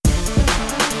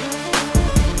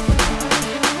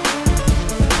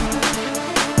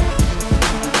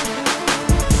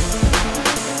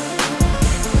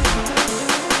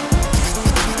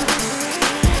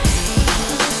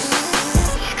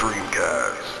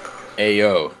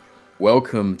Ayo,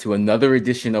 welcome to another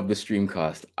edition of the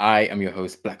Streamcast. I am your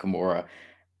host, Black Amora,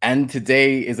 and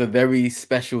today is a very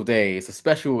special day. It's a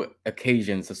special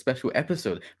occasion, it's a special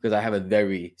episode because I have a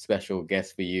very special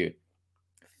guest for you.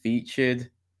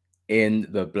 Featured in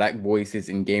the Black Voices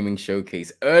in Gaming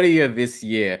Showcase earlier this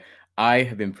year, I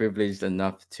have been privileged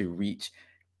enough to reach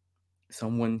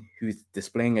someone who's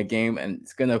displaying a game and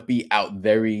it's gonna be out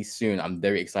very soon. I'm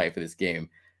very excited for this game.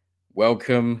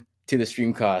 Welcome to the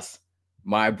Streamcast,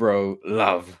 my bro,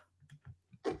 Love.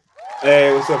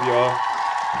 Hey, what's up, y'all?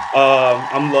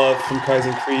 I'm Love from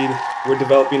Kaizen Creed. We're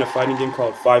developing a fighting game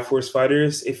called Five Force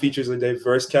Fighters. It features a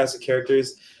diverse cast of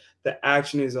characters. The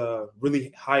action is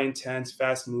really high intense,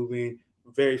 fast moving,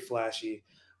 very flashy.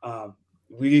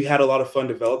 We had a lot of fun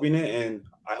developing it, and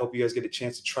I hope you guys get a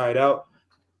chance to try it out.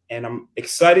 And I'm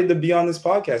excited to be on this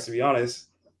podcast, to be honest.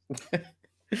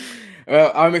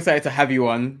 Well, I'm excited to have you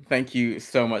on. Thank you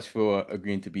so much for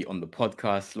agreeing to be on the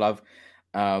podcast, Love.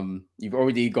 You've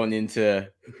already gone into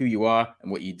who you are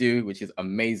and what you do, which is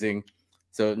amazing.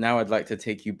 So now I'd like to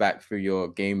take you back through your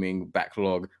gaming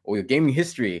backlog or your gaming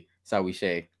history, shall we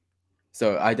say.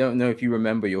 So I don't know if you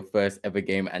remember your first ever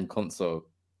game and console,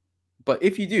 but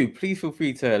if you do, please feel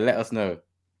free to let us know.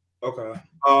 Okay.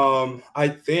 I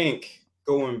think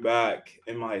going back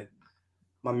in my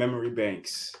memory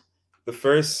banks. The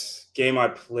first game I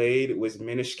played was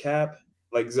Minish Cap,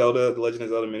 like Zelda, The Legend of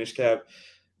Zelda Minish Cap,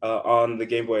 on the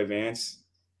Game Boy Advance,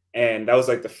 and that was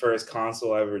like the first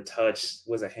console I ever touched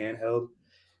was a handheld.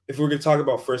 If we were gonna talk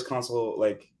about first console,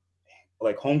 like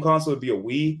home console, would be a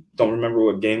Wii. Don't remember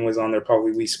what game was on there.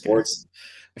 Probably Wii Okay. Sports.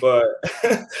 But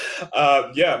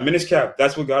yeah, Minish Cap.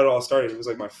 That's what got it all started. It was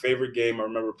like my favorite game. I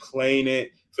remember playing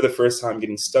it for the first time,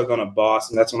 getting stuck on a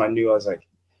boss, and that's when I knew I was like,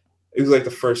 it was like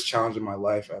the first challenge of my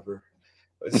life ever.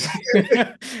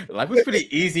 Life was pretty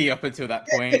easy up until that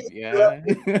point. Yeah,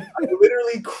 Yeah. I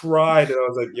literally cried and I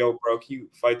was like, "Yo, bro, can you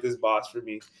fight this boss for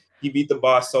me?" He beat the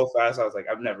boss so fast. I was like,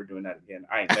 "I'm never doing that again.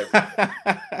 I ain't never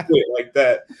do it like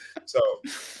that." So,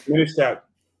 Minish Cap,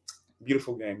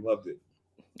 beautiful game, loved it.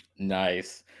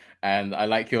 Nice. And I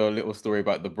like your little story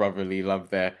about the brotherly love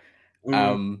there.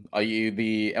 Mm. Are you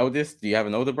the eldest? Do you have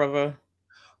an older brother?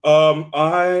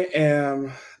 I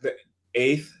am the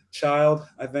eighth child,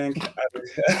 I think.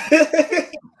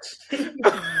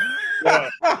 Yeah,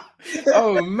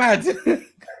 Oh, mad.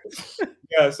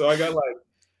 yeah. So I got like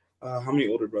how many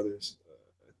older brothers?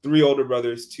 Three older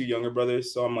brothers, two younger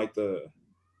brothers. So I'm like the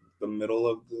middle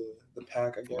of the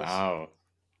pack, I guess. Wow,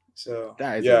 So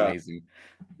that is yeah, amazing.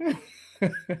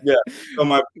 yeah. So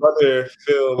my brother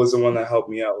Phil was the one that helped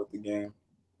me out with the game,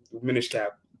 Minish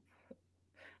Cap.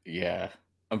 Yeah.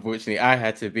 Unfortunately, I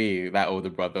had to be that older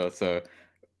brother, so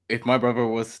if my brother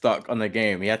was stuck on a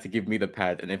game, he had to give me the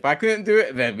pad, and if I couldn't do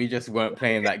it, then we just weren't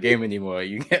playing that game anymore.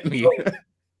 You get me? Oh,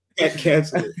 can't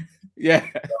cancel it. Yeah.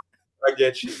 I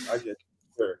get you. I get you.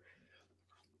 Sure.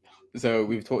 So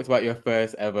we've talked about your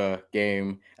first ever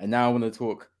game, and now I want to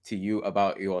talk to you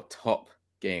about your top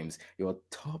games, your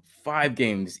top 5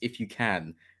 games, if you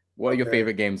can. What are your Okay.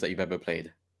 favorite games that you've ever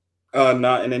played?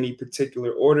 Not in any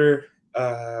particular order.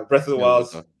 Breath of the No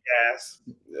Wild's order. gas.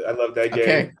 I love that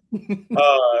game. Okay.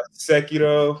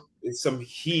 Sekiro is some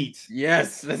heat.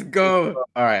 Yes, let's go.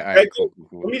 All That right, game- cool,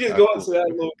 cool, Let cool. me just go into that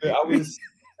a little bit. I was,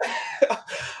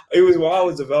 it was while I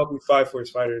was developing Five Force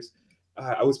Fighters.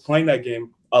 I was playing that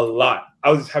game a lot. I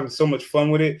was having so much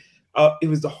fun with it. It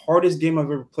was the hardest game I've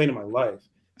ever played in my life.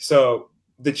 So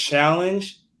the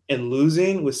challenge and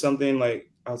losing was something like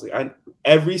I was like,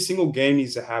 every single game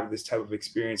needs to have this type of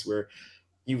experience where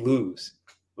you lose,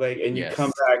 like, and you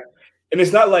come Yes. back, and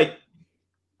it's not like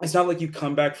you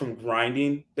come back from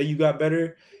grinding that you got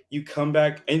better. You come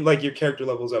back and like your character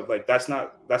levels up. Like that's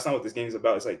not what this game is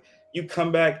about. It's like you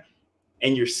come back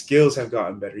and your skills have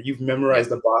gotten better. You've memorized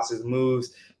Yep. the boss's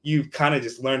moves. You've kind of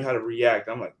just learned how to react.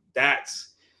 I'm like, that's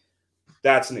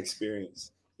an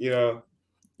experience, you know.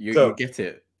 You So get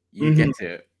it. You mhm. get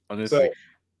it. so Honestly.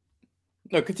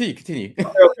 No, continue, continue.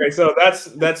 okay, so that's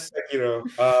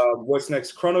what's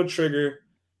next? Chrono Trigger.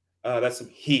 That's some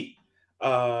heat.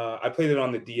 I played it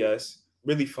on the DS.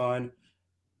 Really fun.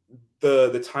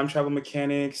 The time travel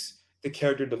mechanics, the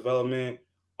character development,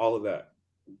 all of that.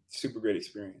 Super great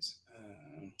experience.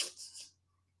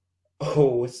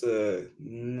 What's the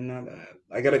not that?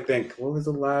 I gotta think. What was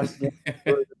the last game?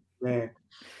 Man.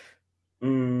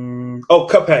 Oh,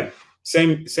 Cuphead.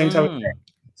 Same type of Mm, thing.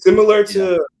 Similar yeah.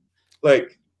 to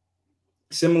like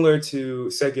similar to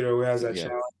Sekiro, who has that Yeah.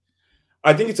 challenge.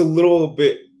 I think it's a little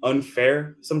bit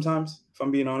unfair sometimes, if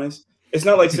I'm being honest. It's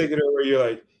not like Sekiro where you're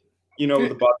like, you know what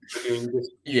the boss is doing. You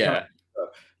just kind of Yeah.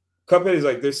 Cuphead is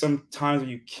like there's some times where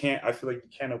you can't. I feel like you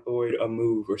can't avoid a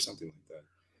move or something like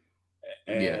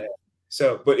that. Yeah, And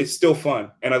so, but it's still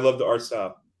fun, and I love the art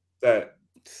style. That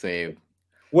same.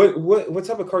 what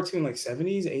type of cartoon, like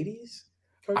 70s, 80s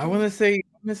I cartoon? want to say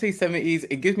 70s.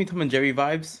 It gives me Tom and Jerry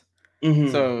vibes.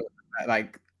 Mm-hmm. So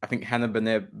like I think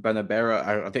Barbera.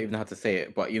 I don't even know how to say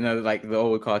it, but you know, like the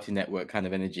old Cartoon Network kind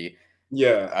of energy.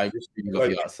 Yeah, I just really love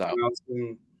like the art style. Mouse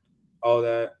and all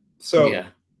that. So, Yeah.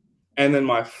 and then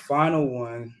my final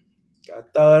one,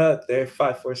 got thought up there.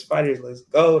 5 4 Spiders. Let's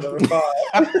go. Number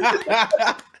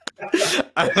 5.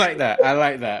 I like that. I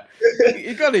like that.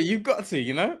 You got it. You've got to,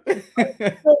 you know?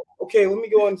 Okay, let me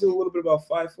go into a little bit about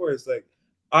 5 4. It's like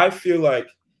I feel like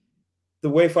the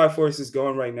way 5 4 is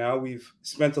going right now, we've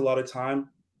spent a lot of time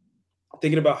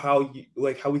thinking about how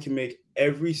we can make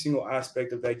every single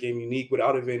aspect of that game unique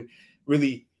without even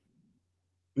really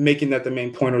making that the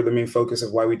main point or the main focus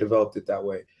of why we developed it that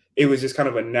way. It was just kind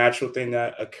of a natural thing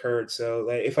that occurred. So,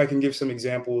 like, if I can give some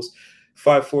examples,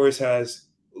 5 4 has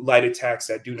light attacks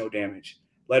that do no damage,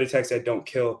 light attacks that don't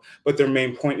kill, but their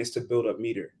main point is to build up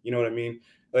meter. You know what I mean?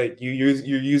 Like you're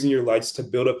using your lights to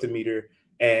build up the meter,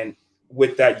 and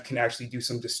with that you can actually do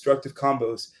some destructive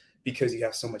combos because you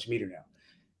have so much meter now.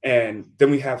 And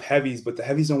then we have heavies, but the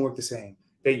heavies don't work the same.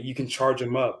 You can charge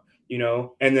them up,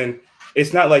 and then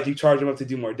it's not like you charge them up to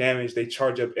do more damage. They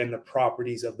charge up and the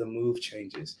properties of the move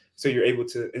changes. So you're able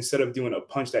to, instead of doing a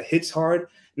punch that hits hard,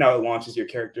 now it launches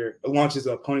it launches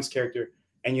the opponent's character,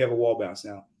 and you have a wall bounce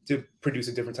now to produce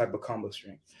a different type of combo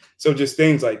string. So just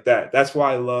things like that. That's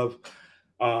why I love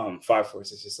 5 4.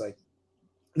 It's just like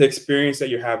the experience that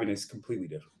you're having is completely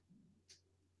different.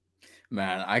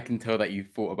 Man, I can tell that you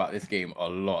thought about this game a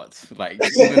lot. Like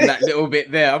even that little bit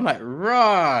there, I'm like,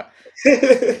 rah.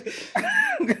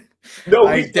 No,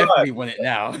 I we thought. definitely want it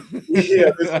now.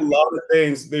 Yeah, there's a lot of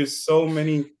things. There's so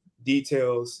many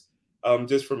details,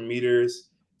 just from meters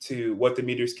to what the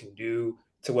meters can do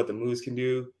to what the moves can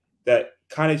do, that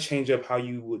kind of change up how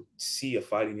you would see a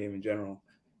fighting game in general.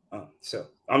 So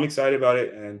I'm excited about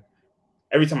it, and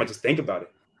every time I just think about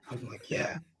it, I'm like,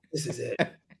 yeah, this is it.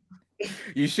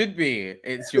 You should be.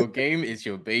 It's your game, it's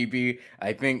your baby.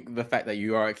 I think the fact that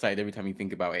you are excited every time you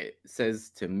think about it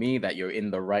says to me that you're in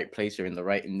the right place, you're in the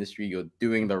right industry, you're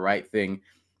doing the right thing.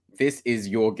 This is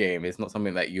your game. It's not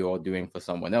something that you're doing for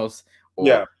someone else or,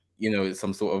 Yeah. you know,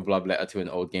 some sort of love letter to an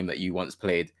old game that you once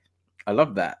played. I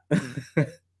love that.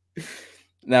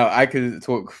 Now, I could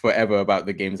talk forever about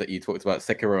the games that you talked about,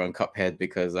 Sekiro and Cuphead,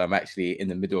 because I'm actually in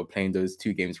the middle of playing those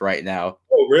two games right now.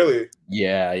 Oh, really?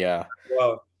 Yeah, yeah.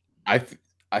 Wow.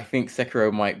 I think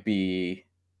Sekiro might be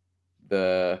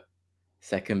the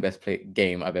second best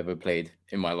game I've ever played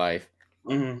in my life.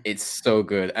 Hmm. It's so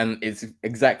good, and it's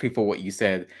exactly for what you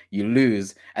said. You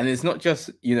lose, and it's not just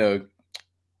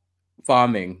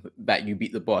farming that you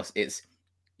beat the boss. It's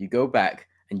you go back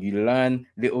and you learn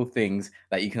little things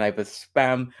that you can either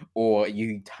spam or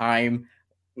you time.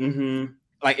 Hmm.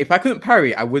 Like if I couldn't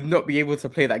parry, I would not be able to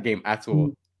play that game at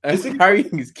all. Just think about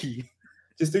Parrying is key.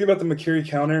 just think about the Makiri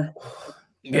counter.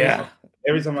 Every time Yeah.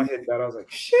 every time I hit that, I was like,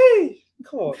 "Sheesh,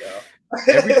 come on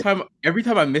every now." time every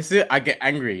time I miss it, I get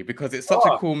angry because it's such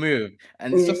a Oh, cool move,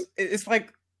 and it's mhm. just it's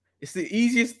like it's the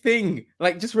easiest thing.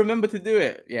 Like just remember to do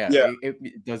it. Yeah, Yeah.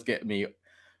 it does get me,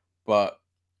 but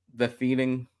the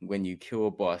feeling when you kill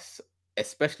a boss,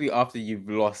 especially after you've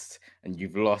lost and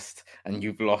you've lost and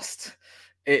you've lost,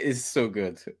 it is so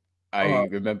good. Uh-huh. I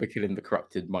remember killing the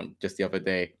corrupted monk just the other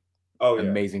day. Oh, yeah.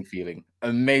 Amazing feeling,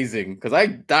 amazing because I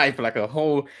died for like a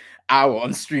whole hour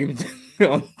on stream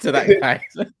to that guy.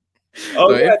 Oh, So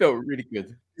yeah. it felt really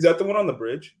good. Is that the one on the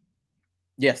bridge?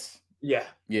 Yes. Yeah.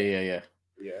 Yeah, yeah, yeah.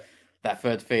 Yeah. That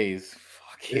third phase.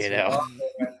 It's Fucking hell. wild,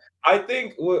 man. I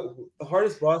think what the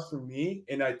hardest boss for me,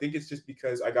 and I think it's just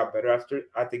because I got better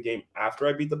at the game after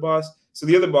I beat the boss. So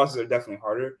the other bosses are definitely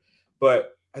harder,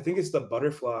 but I think it's the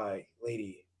butterfly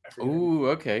lady. I forget her name. Ooh,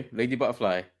 okay. Lady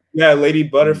Butterfly. Yeah, Lady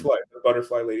Mm. Butterfly, the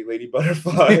butterfly lady, Lady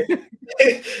Butterfly.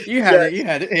 You had Yeah, it. You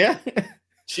had it. Yeah.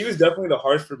 she was definitely the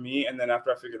hardest for me. And then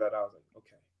after I figured that out, I was like,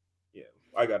 okay, yeah,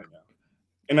 I got it now.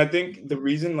 And I think the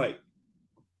reason like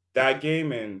that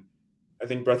game and I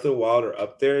think Breath of the Wild are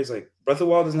up there is like Breath of the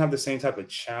Wild doesn't have the same type of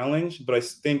challenge, but I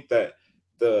think that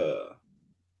the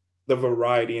the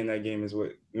variety in that game is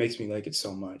what makes me like it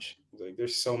so much. Like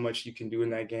there's so much you can do in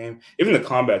that game. Even the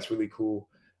combat's really cool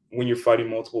when you're fighting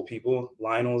multiple people,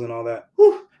 Lionels and all that.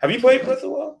 Whew. Have you played Breath of the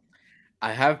Wild?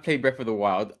 I have played Breath of the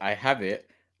Wild. I have it.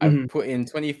 I've Hmm. put in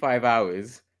 25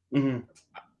 hours. Hmm.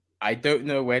 I don't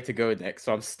know where to go next,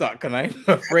 so I'm stuck and I'm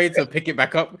afraid to pick it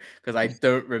back up because I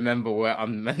don't remember what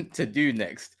I'm meant to do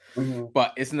next. Hmm.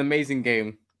 But it's an amazing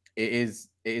game. It is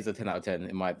it is a 10 out of 10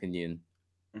 in my opinion.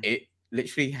 Mhm. It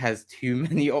literally has too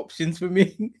many options for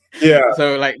me. Yeah.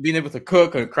 So like being able to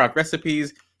cook and craft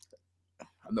recipes,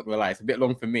 I'm not gonna lie, it's a bit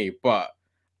long for me, but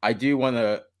I do want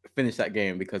to finish that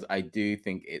game because I do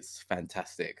think it's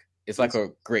fantastic. It's like a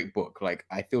great book. Like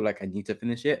I feel like I need to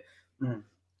finish it. Mhm.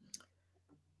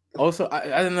 Also,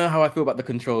 I don't know how I feel about the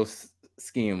controls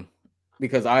scheme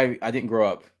because I didn't grow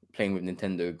up playing with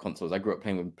Nintendo consoles. I grew up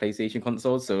playing with PlayStation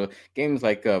consoles. So games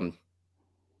like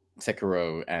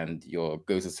Sekiro and your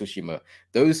Ghost of Tsushima,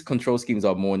 those control schemes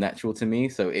are more natural to me.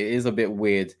 So it is a bit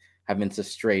weird having to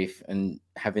strafe and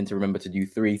having to remember to do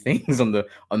three things on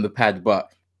the pad,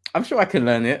 but I'm sure I can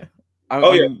learn it.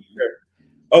 Oh yeah, I'm sure.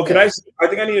 Oh, can I? yeah. I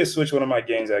think I need to switch one of my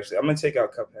games. Actually, I'm gonna take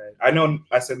out Cuphead. I know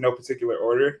I said no particular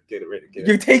order. Get it ready. Get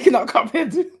You're it. taking out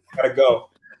Cuphead. Gotta go.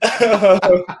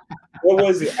 What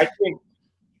was it? I think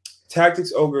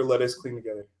Tactics Ogre Let Us Clean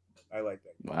Together. I like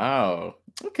that. Wow.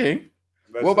 Okay.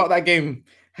 What That's a, about that game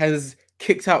has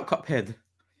kicked out Cuphead?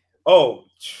 oh,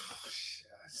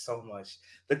 so much.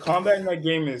 The combat in that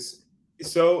game is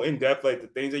so in depth. Like the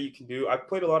things that you can do. I've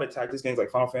played a lot of tactics games like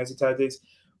Final Fantasy Tactics,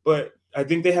 but I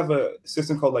think they have a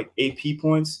system called like AP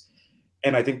points,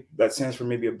 and I think that stands for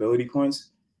maybe ability points.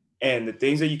 And the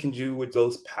things that you can do with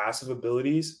those passive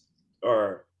abilities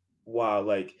are wow.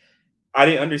 Like I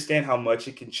didn't understand how much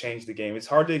it can change the game. It's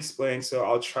hard to explain, so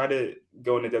I'll try to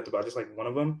go into depth about just like one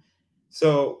of them.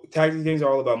 So tactics games are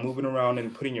all about moving around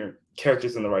and putting your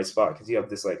characters in the right spot because you have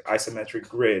this like isometric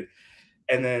grid,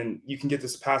 and then you can get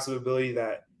this passive ability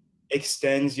that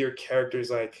extends your character's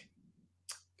like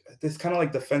this kind of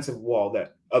like defensive wall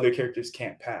that other characters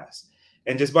can't pass.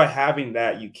 And just by having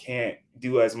that, you can't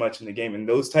do as much in the game. And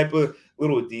those type of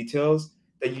little details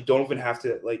that you don't even have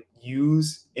to like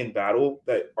use in battle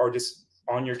that are just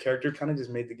on your character kind of just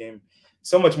made the game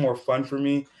so much more fun for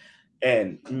me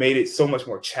and made it so much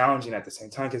more challenging at the same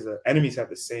time because the enemies have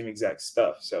the same exact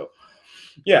stuff. So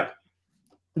yeah,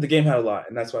 the game had a lot,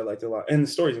 and that's why I liked it a lot. And the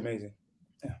story's amazing.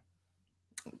 Yeah,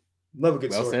 love a good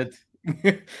Well story.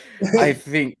 said. I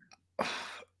think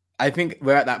I think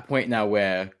we're at that point now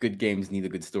where good games need a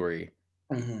good story.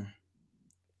 Mhm.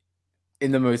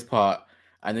 In the most part,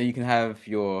 I know you can have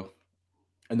your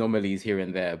anomalies here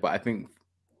and there, but I think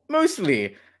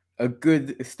mostly a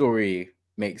good story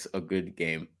makes a good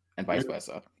game and vice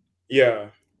versa. Yeah,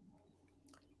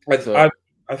 I, So I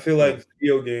I feel yeah, like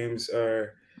video games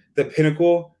are the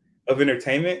pinnacle of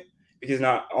entertainment because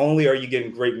not only are you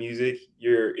getting great music,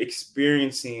 you're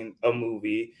experiencing a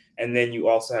movie, and then you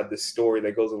also have the story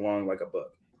that goes along like a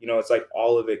book. You know, it's like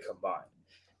all of it combined.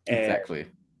 And exactly.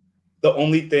 the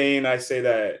only thing I say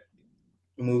that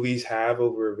movies have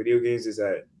over video games is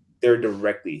that they're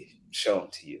directly shown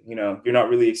to you. You know, you're not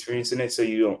really experiencing it, so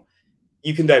you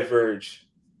can diverge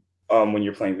when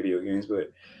you're playing video games.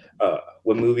 But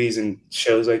with movies and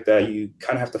shows like that, you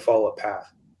kind of have to follow a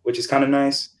path, which is kind of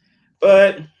nice.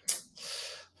 But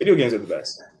video games are the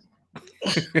best.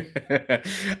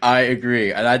 I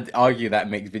agree. And I'd argue that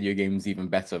makes video games even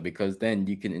better because then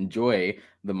you can enjoy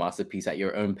the masterpiece at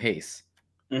your own pace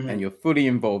and Hmm. you're fully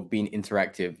involved, being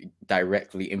interactive,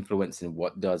 directly influencing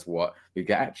what does what with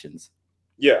your actions.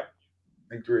 Yeah,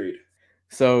 agreed.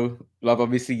 So, love,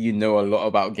 obviously, you know a lot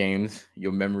about games,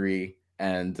 your memory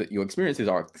and your experiences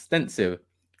are extensive.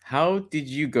 How did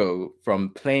you go from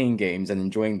playing games and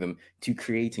enjoying them to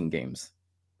creating games?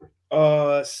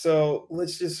 So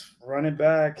let's just run it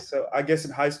back. So I guess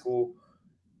in high school,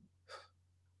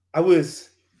 I was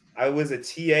I was a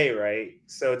TA, right?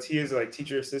 So TA is like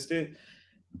teacher assistant,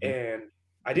 Mhm. and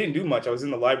I didn't do much. I was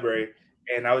in the library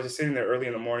and I was just sitting there early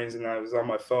in the mornings and I was on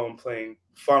my phone playing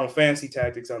Final Fantasy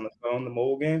Tactics on the phone, the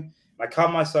mobile game. I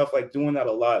caught myself like doing that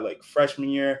a lot. Like freshman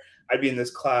year, I'd be in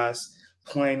this class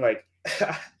playing like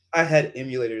I had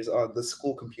emulators on the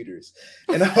school computers,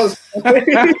 and I was playing,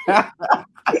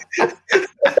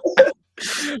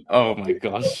 Oh my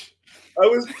gosh. I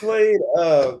was playing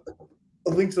A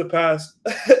Link to the Past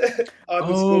on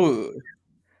the school. Oh,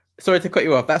 sorry to cut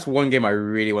you off. That's one game I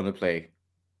really want to play.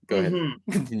 Go ahead. Hmm.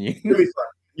 Continue. Really fun.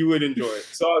 You would enjoy it.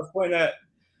 So I was playing that.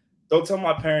 Don't tell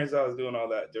my parents I was doing all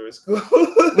that during school.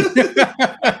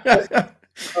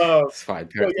 uh, It's fine.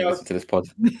 so Parents yeah, don't listen to this pod.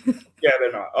 yeah,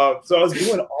 they're not. So I was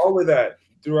doing all of that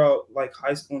throughout like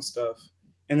high school and stuff.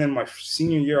 And then my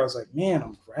senior year, I was like, man,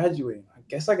 I'm graduating. I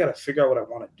guess I got to figure out what I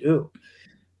want to do.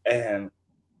 And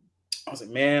I was like,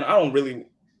 man, I don't really.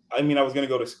 I mean, I was gonna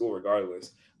go to school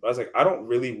regardless, but I was like, I don't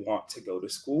really want to go to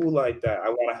school like that. I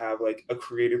want to have like a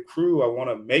creative crew. I want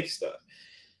to make stuff.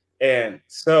 And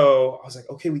so I was like,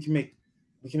 okay, we can make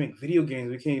video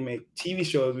games, we can make TV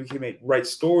shows, we can make write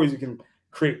stories, we can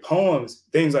create poems,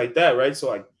 things like that, right?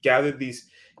 So I gathered these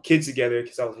kids together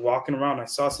because I was walking around. I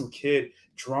saw some kid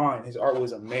drawing. His art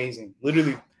was amazing.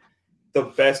 Literally the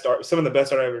best art, some of the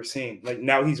best art I've ever seen. Like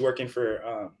now he's working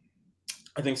for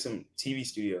I think some TV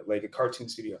studio, like a cartoon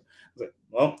studio. I was like,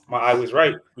 well, my eye was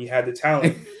right. He had the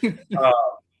talent. Uh,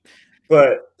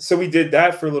 but so we did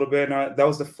that for a little bit, and that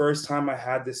was the first time I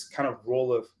had this kind of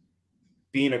role of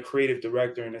being a creative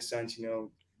director in a sense,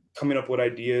 coming up with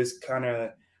ideas, kind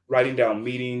of writing down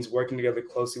meetings, working together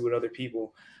closely with other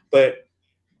people. But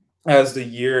as the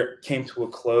year came to a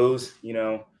close,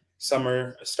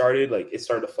 summer started, like it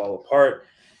started to fall apart.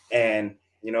 And,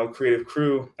 Creative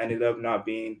Crew ended up not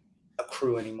being a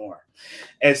crew anymore.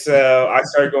 And so I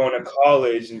started going to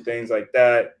college and things like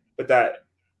that. But that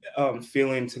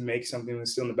feeling to make something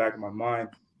was still in the back of my mind.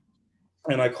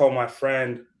 And I called my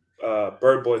friend,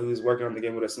 Bird Boy, who's working on the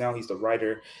game with us now. He's the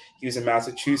writer. He was in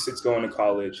Massachusetts going to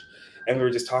college. And we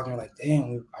were just talking, like,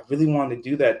 damn, I really wanted to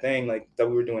do that thing like that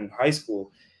we were doing in high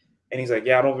school. And he's like,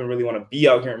 yeah, I don't even really want to be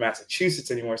out here in Massachusetts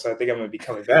anymore. So I think I'm going to be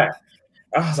coming back.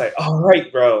 I was like, all right,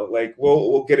 bro, like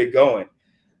we'll get it going.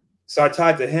 So I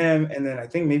talked to him. And then I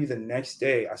think maybe the next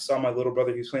day I saw my little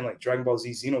brother. He was playing like Dragon Ball Z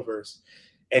Xenoverse.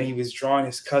 And he was drawing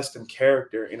his custom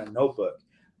character in a notebook.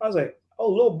 I was like, oh,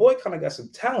 little boy kind of got some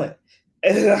talent.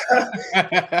 And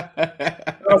I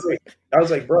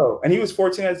was like, bro. And he was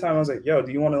 14 at the time. I was like, yo,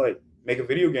 do you want to like make a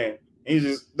video game? And he's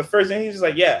just, the first thing he's just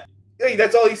like, yeah. Like,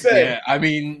 that's all he said. Yeah, I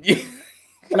mean,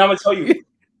 and I'm gonna tell you,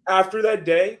 after that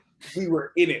day, we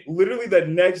were in it. Literally the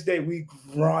next day, we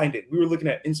grinded. We were looking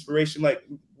at inspiration. Like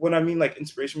when I mean like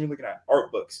inspiration, we were looking at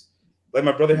art books. Like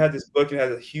my brother had this book and it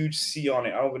has a huge C on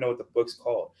it. I don't even know what the book's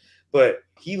called, but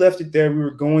he left it there. We were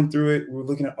going through it. We were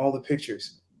looking at all the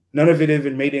pictures. None of it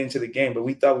even made it into the game, but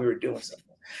we thought we were doing something.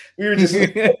 We were just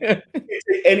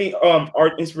any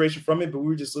art inspiration from it, but we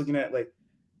were just looking at like,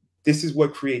 this is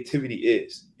what creativity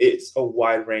is. It's a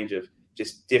wide range of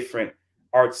just different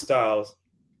art styles,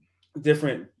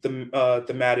 different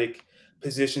thematic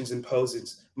positions and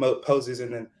poses,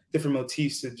 and then different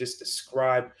motifs to just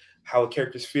describe how a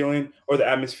character's feeling or the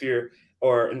atmosphere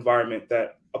or environment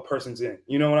that a person's in.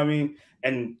 You know what I mean?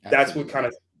 And that's what kind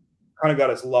of got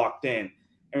us locked in.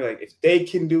 And we're like, if they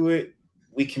can do it,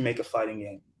 we can make a fighting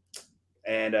game.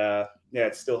 And yeah,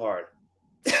 it's still hard.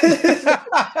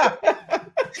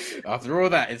 After all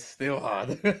that, it's still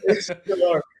hard. It's still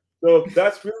hard. So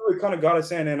that's really what kind of got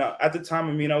us in. And at the time,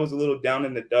 I mean, I was a little down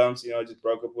in the dumps. I just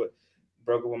broke up with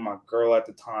my girl at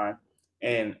the time,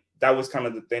 and that was kind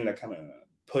of the thing that kind of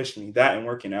pushed me. That and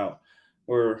working out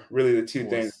were really the two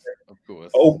things. Of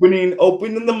course. Opening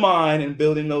the mind and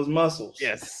building those muscles.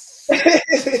 Yes.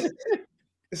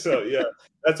 So yeah,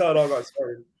 that's how it all got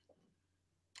started.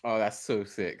 Oh, that's so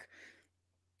sick.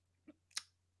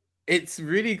 It's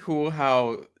really cool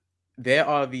how there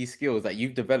are these skills that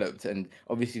you've developed, and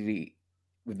obviously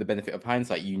with the benefit of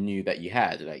hindsight, you knew that you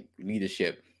had like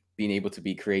leadership, being able to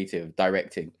be creative,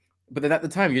 directing. But then at the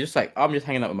time, you're just like, I'm just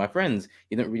hanging out with my friends.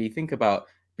 You don't really think about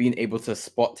being able to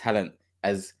spot talent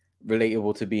as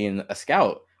relatable to being a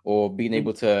scout, or being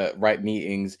able to write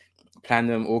meetings, plan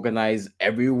them, organize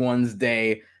everyone's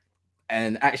day,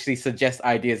 and actually suggest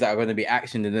ideas that are going to be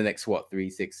actioned in the next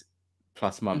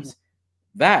 3-6+ months.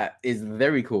 That is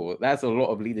very cool. That's a lot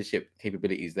of leadership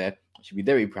capabilities there. You should be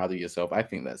very proud of yourself. I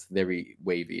think that's very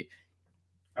wavy.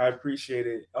 I appreciate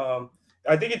it.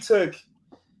 I think it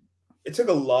took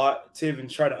a lot to even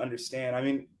try to understand. I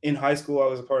mean, in high school, I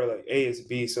was a part of like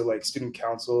ASB, so like student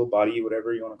council, body,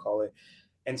 whatever you want to call it.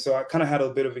 And so I kind of had a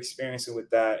bit of experience with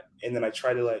that. And then I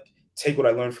tried to like take what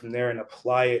I learned from there and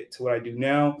apply it to what I do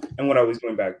now and what I was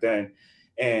doing back then.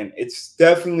 And it's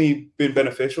definitely been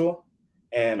beneficial.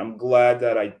 And I'm glad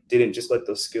that I didn't just let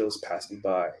those skills pass me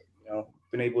by.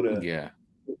 Been able to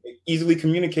easily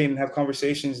communicate and have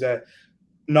conversations that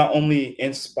not only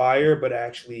inspire, but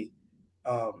actually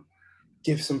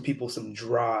give some people some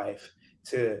drive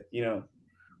to,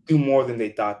 do more than they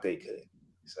thought they could.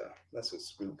 So that's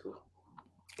what's really cool.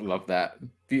 Love that.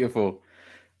 Beautiful.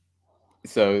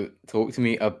 So talk to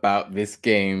me about this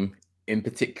game in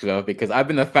particular, because I've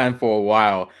been a fan for a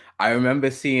while. I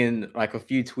remember seeing like a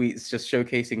few tweets just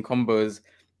showcasing combos,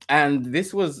 and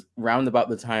this was round about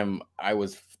the time I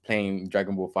was playing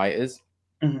Dragon Ball FighterZ,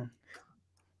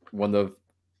 one of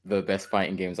the best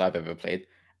fighting games I've ever played.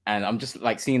 And I'm just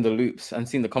like seeing the loops and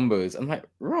seeing the combos. I'm like,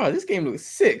 raw, this game looks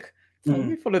sick. So let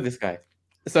me follow this guy.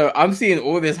 So I'm seeing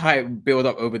all this hype build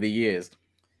up over the years.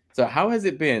 So how has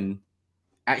it been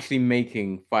actually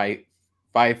making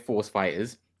Five Force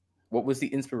Fighters? What was the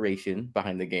inspiration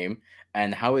behind the game,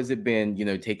 and how has it been,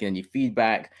 taking any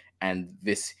feedback and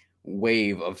this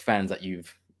wave of fans that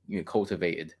you've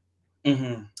cultivated?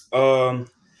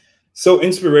 So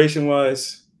inspiration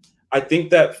wise, I think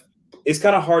that it's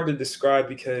kind of hard to describe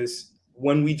because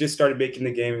when we just started making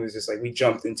the game, it was just like we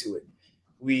jumped into it.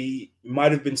 We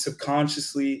might have been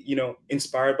subconsciously,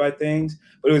 inspired by things,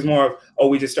 but it was more of, oh,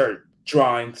 we just started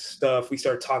drawing stuff. We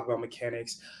started talking about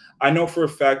mechanics. I know for a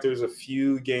fact there's a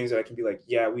few games that I can be like,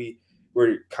 yeah, we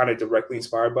were kind of directly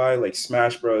inspired by, like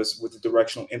Smash Bros. With the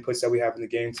directional inputs that we have in the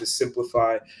game to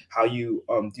simplify how you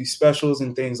do specials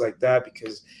and things like that,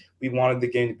 because we wanted the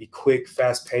game to be quick,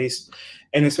 fast paced.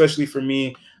 And especially for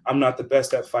me, I'm not the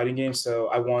best at fighting games, so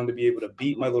I wanted to be able to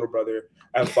beat my little brother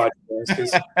at fighting games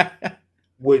because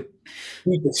would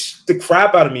beat the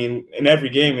crap out of me in every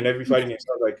game, in every fighting game.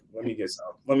 So I was like, let me get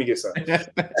some. Let me get some.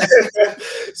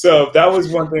 So that was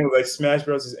one thing, like Smash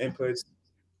Bros.'s inputs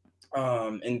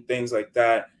and things like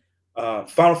that.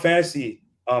 Final Fantasy,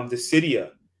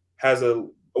 Dissidia, has a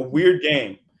weird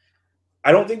game.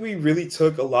 I don't think we really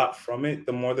took a lot from it.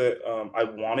 The more that I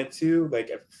wanted to,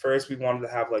 like at first we wanted to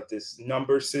have like this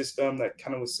number system that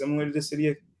kind of was similar to the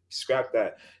city. Scrap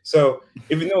that. So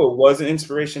even though it was an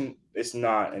inspiration, it's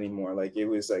not anymore. Like it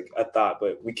was like a thought,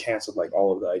 but we canceled like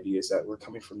all of the ideas that were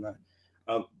coming from that.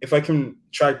 If I can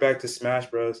track back to Smash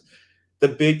Bros, the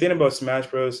big thing about Smash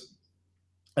Bros,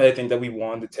 I think that we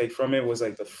wanted to take from it was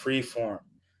like the free form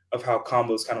of how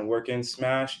combos kind of work in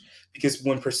Smash. Because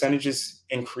when percentages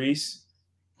increase,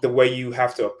 the way you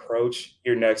have to approach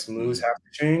your next moves have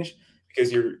to change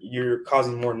because you're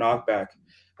causing more knockback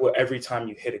every time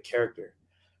you hit a character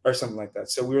or something like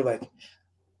that. So we were like,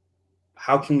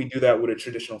 how can we do that with a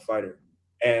traditional fighter?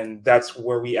 And that's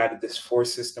where we added this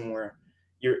force system where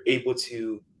you're able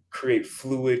to create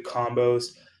fluid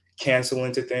combos, cancel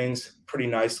into things pretty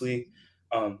nicely.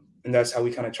 And that's how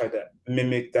we kind of tried to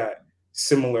mimic that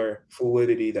similar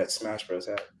fluidity that Smash Bros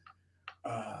had.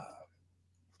 Uh,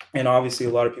 and obviously, a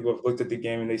lot of people have looked at the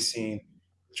game and they've seen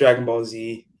Dragon Ball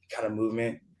Z kind of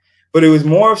movement, but it was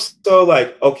more so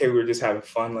like, okay, we were just having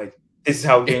fun. Like this is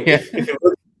how game. If it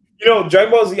looks, Dragon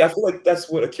Ball Z, I feel like that's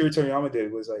what Akira Toriyama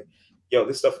did. Was like, yo,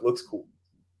 this stuff looks cool.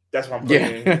 That's what I'm putting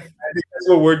in. I think that's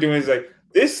what we're doing. Is like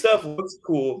this stuff looks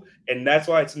cool, and that's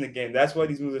why it's in the game. That's why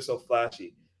these moves are so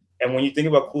flashy. And when you think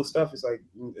about cool stuff, it's like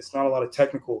it's not a lot of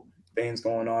technical things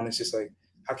going on. It's just like,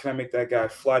 how can I make that guy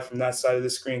fly from that side of the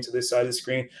screen to this side of the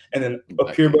screen and then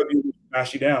appear above you and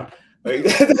smash you down? Like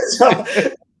that's how,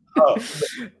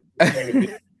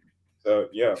 so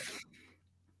yeah.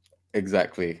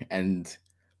 Exactly. And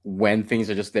when things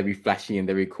are just very flashy and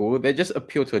very cool, they just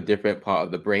appeal to a different part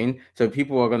of the brain. So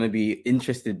people are going to be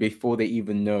interested before they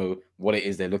even know what it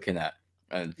is they're looking at.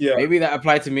 And maybe that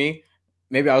applied to me.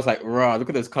 Maybe I was like, raw, look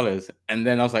at those colors. And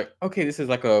then I was like, okay, this is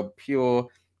like a pure,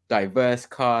 diverse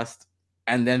cast.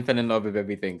 And then fell in love with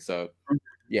everything. So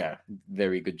yeah,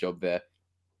 very good job there.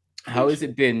 How has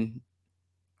it been?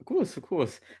 Of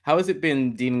course. How has it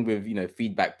been dealing with,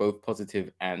 feedback, both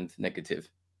positive and negative?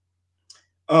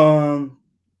 Positive,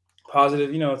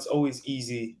 it's always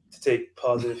easy to take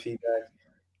positive feedback.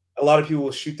 A lot of people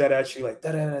will shoot that at you like,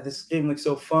 this game looks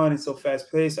so fun, it's so fast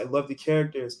paced. I love the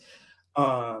characters.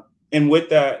 And with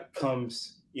that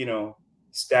comes,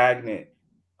 stagnant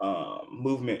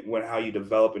movement when how you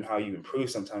develop and how you improve.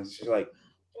 Sometimes it's just like,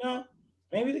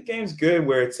 maybe the game's good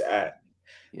where it's at,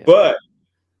 but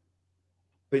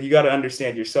you got to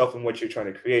understand yourself and what you're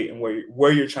trying to create and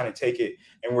where you're trying to take it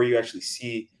and where you actually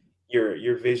see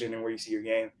your vision and where you see your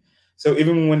game. So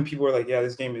even when people are like, yeah,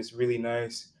 this game is really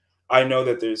nice, I know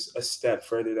that there's a step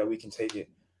further that we can take it.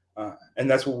 And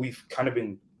that's what we've kind of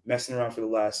been messing around for the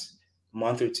last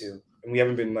month or two. And we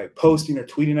haven't been like posting or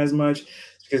tweeting as much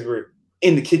because we're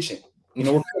in the kitchen.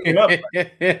 We're cooking up.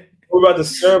 We're about to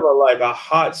serve a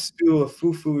hot stew of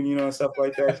fufu, stuff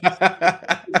like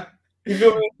that. You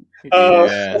feel me?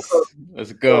 Yes.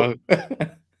 Let's go.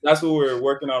 That's what we're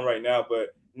working on right now. But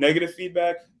negative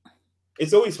feedback,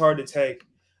 it's always hard to take.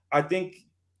 I think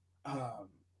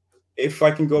if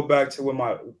I can go back to when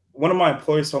one of my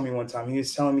employers told me one time, he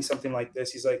was telling me something like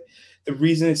this. He's like, the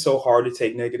reason it's so hard to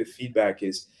take negative feedback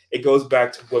is it goes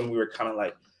back to when we were kind of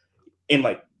like in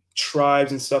like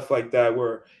tribes and stuff like that,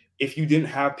 where if you didn't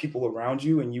have people around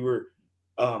you and you were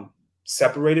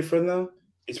separated from them,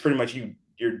 it's pretty much you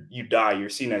die. You're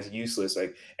seen as useless,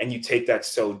 like, and you take that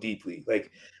so deeply.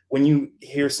 Like when you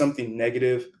hear something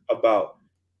negative about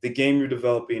the game you're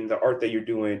developing, the art that you're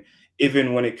doing,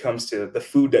 even when it comes to the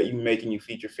food that you make and you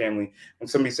feed your family, when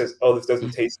somebody says, "Oh, this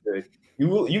doesn't taste good,"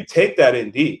 you take that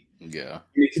in deep. Yeah,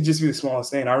 it could just be the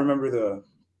smallest thing. I remember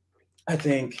I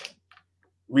think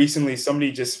recently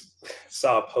somebody just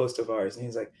saw a post of ours and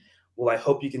he's like, "Well, I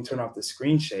hope you can turn off the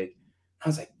screen shake." I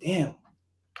was like, "Damn."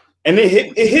 And it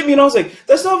hit me, and I was like,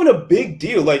 "That's not even a big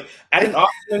deal." Like, add an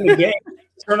option in the game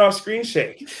turn off screen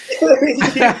shake. And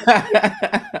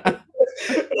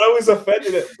I was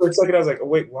offended for a second. I was like, oh,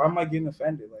 wait, why am I getting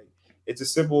offended? Like, it's a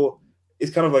simple,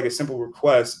 it's kind of like a simple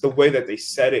request. The way that they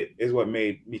said it is what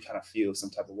made me kind of feel some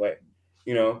type of way,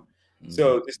 you know?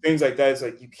 So there's things like that. It's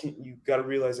like you got to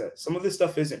realize that some of this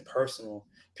stuff isn't personal.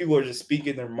 People are just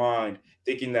speaking their mind,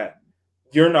 thinking that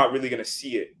you're not really going to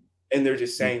see it. And they're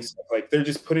just saying stuff like they're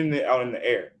just putting it out in the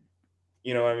air.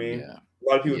 You know what I mean? Yeah. A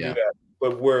lot of people do Yeah. that,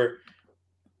 but we're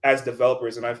as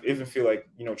developers, and I even feel like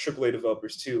AAA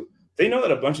developers too. They know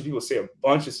that a bunch of people say a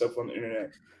bunch of stuff on the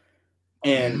internet,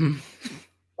 and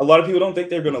a lot of people don't think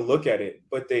they're gonna look at it,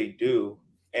 but they do.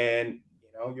 And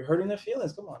you're hurting their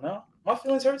feelings. Come on now, my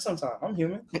feelings hurt sometimes. I'm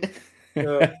human.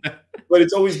 But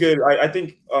it's always good. I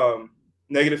think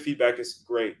negative feedback is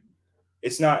great.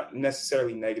 It's not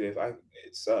necessarily negative.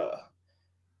 It's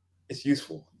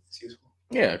useful. It's useful.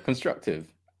 Yeah, constructive.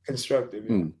 Constructive.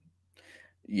 Yeah.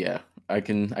 Yeah, I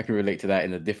can relate to that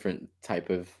in a different type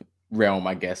of realm,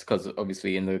 I guess, because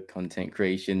obviously in the content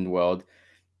creation world,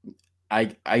 I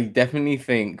definitely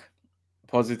think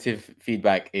positive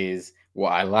feedback is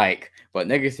what I like, but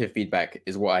negative feedback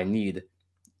is what I need,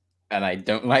 and I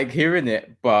don't like hearing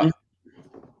it. But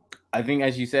I think,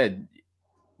 as you said,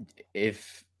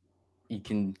 if you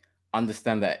can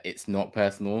understand that it's not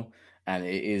personal and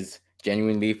it is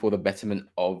genuinely for the betterment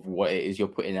of what it is you're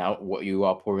putting out, what you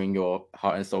are pouring your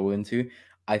heart and soul into,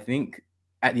 I think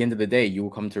at the end of the day, you will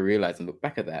come to realize and look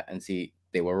back at that and see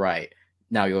they were right.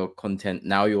 Now your content,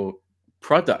 now your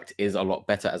product is a lot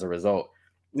better as a result.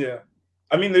 Yeah.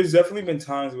 I mean, there's definitely been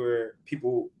times where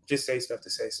people just say stuff to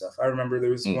say stuff. I remember there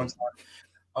was one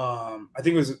time, I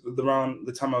think it was around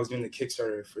the time I was doing the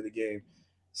Kickstarter for the game.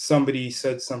 Somebody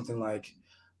said something like,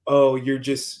 "Oh, you're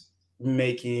just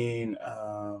making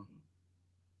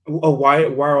why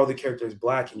are all the characters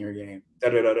black in your game?" Da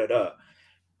da da da da.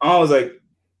 I was like,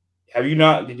 did you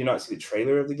not see the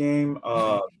trailer of the game?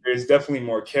 There's definitely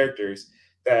more characters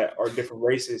that are different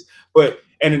races, and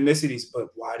ethnicities, but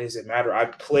why does it matter?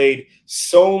 I've played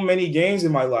so many games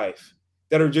in my life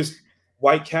that are just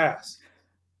white cast.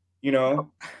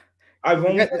 I've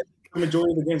only the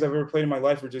majority of the games I've ever played in my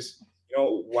life were just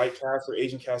white cast or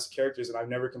Asian cast characters, and I've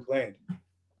never complained.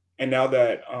 And now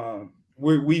that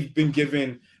we've been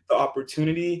given the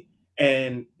opportunity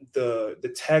and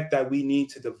the tech that we need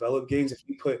to develop games, if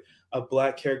we put a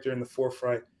black character in the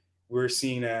forefront, we're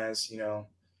seen as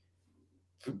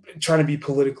trying to be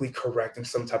politically correct in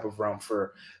some type of realm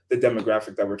for the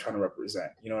demographic that we're trying to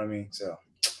represent. You know what I mean? So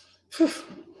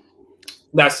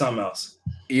that's something else.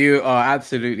 You are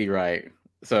absolutely right.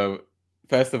 So,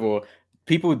 first of all,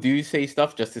 people do say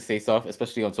stuff just to say stuff,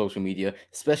 especially on social media,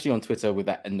 especially on Twitter with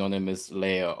that anonymous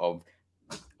layer of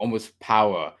almost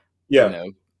power, Yeah.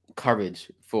 Courage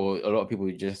for a lot of people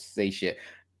who just say shit.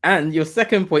 And your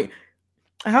second point,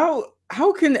 how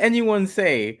can anyone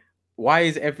say why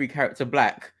is every character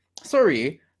black?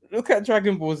 Sorry, look at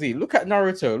Dragon Ball Z, look at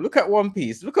Naruto, look at One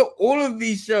Piece, look at all of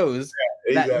these shows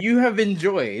that you have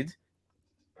enjoyed.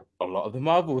 A lot of the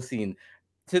Marvel scene,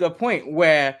 to the point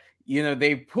where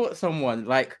they put someone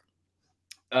like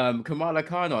Kamala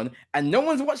Khan on, and no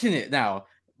one's watching it now.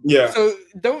 Yeah. So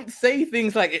don't say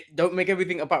things like don't make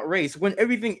everything about race when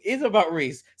everything is about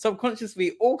race,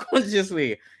 subconsciously or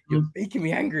consciously. You're making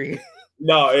me angry.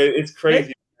 No, it's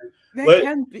crazy. There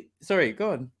can be. Sorry,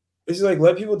 go on. It's just like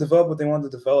let people develop what they want to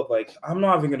develop. Like I'm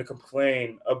not even going to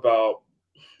complain about.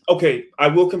 Okay, I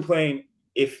will complain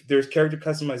if there's character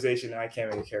customization and I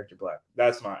can't make a character black.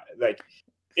 That's my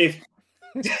if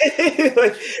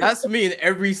like, that's me in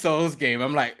every Souls game.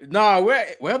 I'm like, nah,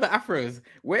 where are the afros?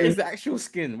 Where is the actual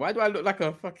skin? Why do I look like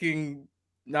a fucking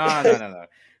no.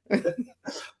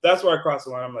 That's where I cross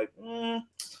the line. I'm like,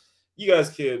 you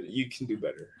guys you can do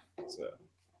better. So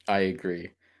I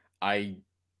agree. I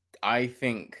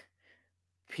think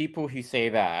people who say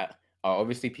that are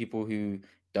obviously people who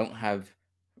don't have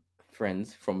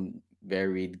friends from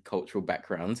varied cultural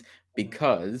backgrounds,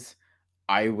 because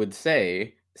I would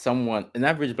say an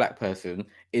average black person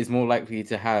is more likely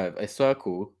to have a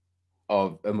circle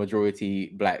of a majority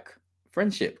black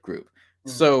friendship group.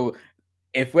 So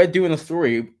if we're doing a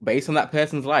story based on that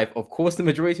person's life, of course the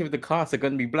majority of the cast are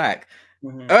going to be black.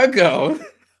 Ergo,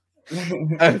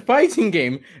 a fighting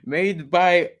game made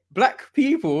by black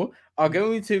people are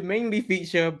going to mainly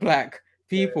feature black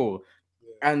people.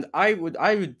 And I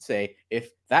would say,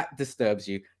 if that disturbs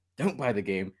you, don't buy the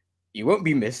game. You won't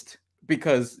be missed,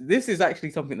 because this is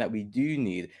actually something that we do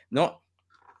need, not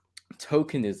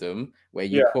tokenism where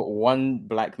you put one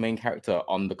black main character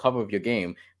on the cover of your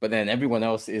game, but then everyone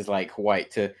else is like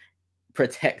white to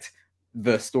protect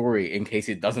the story in case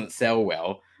it doesn't sell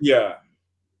well. Yeah.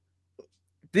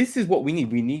 this is what we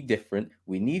need. We need different.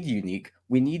 We need unique.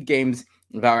 We need games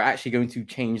that are actually going to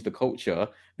change the culture.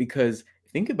 Because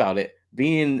think about it,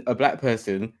 being a black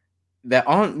person, there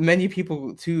aren't many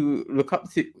people to look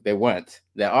up to. There weren't.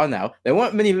 There are now. There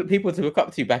weren't many people to look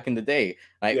up to back in the day.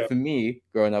 Like Yeah, for me,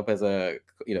 growing up as a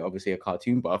obviously a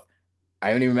cartoon buff,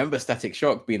 I only remember Static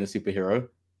Shock being a superhero.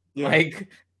 yeah. Like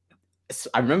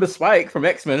I remember Spike from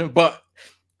X-Men, but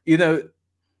you know,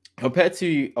 compared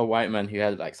to a white man who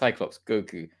had like Cyclops,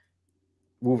 Goku,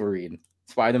 Wolverine,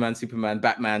 Spider-Man, Superman,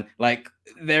 Batman, like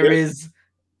there There's is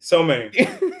so many.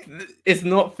 it's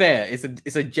not fair.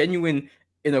 It's a genuine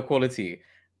inequality.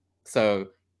 So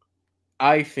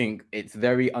I think it's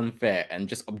very unfair and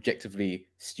just objectively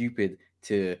stupid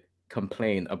to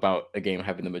complain about a game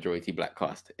having a majority black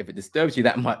cast. If it disturbs you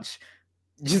that much,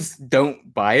 just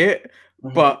don't buy it.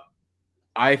 Mhm, But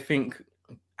I think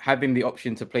having the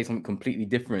option to play something completely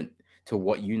different to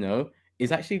what you know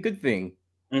is actually a good thing.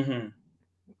 mhm.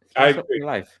 I Spice up agree. your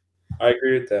life. I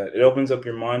agree with that. It opens up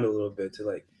your mind a little bit to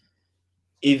like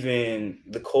even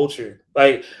the culture.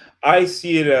 Like I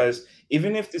see it as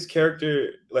even if this character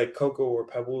like Coco or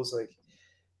Pebbles, like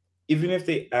even if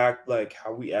they act like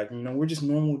how we act, we're just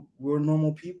normal. We're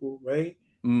normal people, right?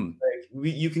 Mm, Like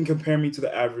you can compare me to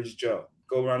the average Joe.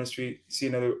 Go around the street, see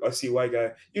a white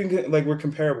guy. You can like we're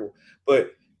comparable,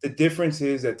 but the difference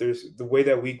is that there's the way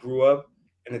that we grew up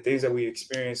and the things that we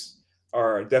experience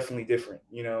are definitely different.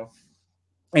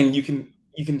 And you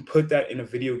can put that in a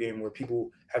video game where people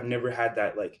have never had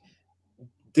that like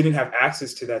didn't have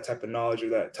access to that type of knowledge or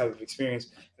that type of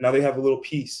experience. Now they have a little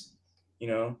piece. You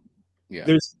know, yeah.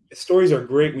 there's stories are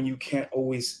great when you can't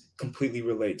always completely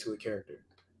relate to a character.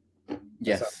 That's how,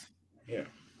 Yes. yeah.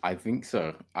 I think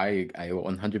so. I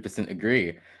 100%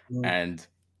 agree. Mhm, And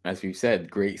as we've said,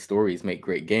 great stories make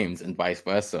great games and vice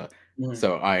versa. mhm,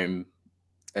 So I'm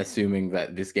assuming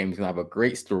that this game is going to have a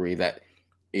great story that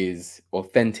is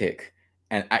authentic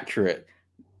and accurate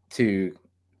to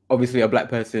obviously a black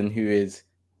person who is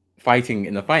fighting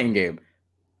in a fighting game.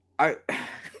 I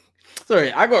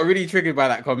sorry, I got really triggered by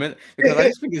that comment because I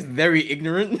just think it's very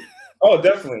ignorant. Oh,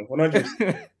 definitely,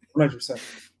 100%, 100%.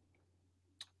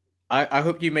 I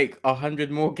hope you make 100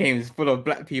 more games full of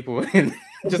black people in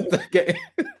just to get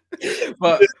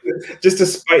but Just to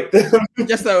spite them.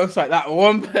 just so it's like that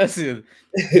one person.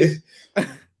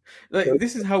 Like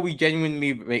this is how we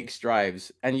genuinely make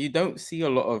strives, and you don't see a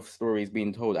lot of stories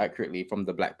being told accurately from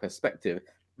the black perspective.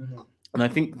 Mhm, And I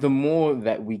think the more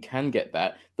that we can get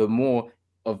that, the more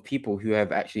of people who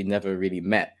have actually never really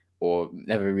met or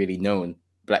never really known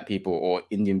black people or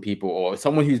Indian people or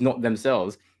someone who's not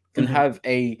themselves can mhm. have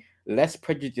a less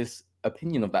prejudiced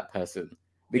opinion of that person.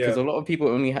 Because Yeah. a lot of people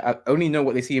only know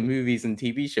what they see in movies and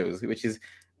TV shows,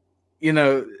 you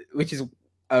know, which is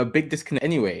a big disconnect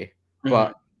anyway. Mhm.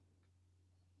 But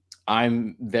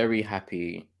I'm very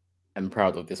happy and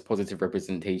proud of this positive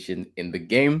representation in the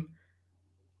game.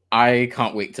 I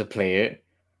can't wait to play it.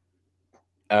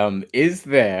 Is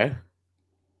there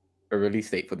a release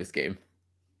date for this game?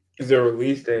 Is there a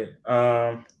release date?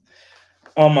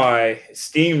 On my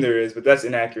Steam there is, but that's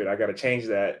inaccurate. I gotta change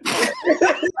that.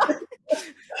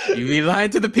 You be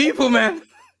lying to the people, man.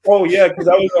 Oh yeah, because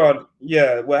I was on.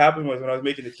 Yeah, what happened was when I was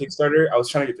making the Kickstarter, I was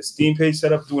trying to get the Steam page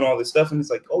set up, doing all this stuff, and it's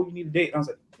like, oh, you need a date. And I was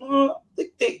like,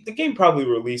 the game probably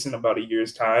release in about a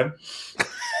year's time.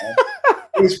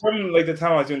 It was from like the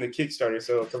time I was doing the Kickstarter,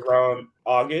 so it's around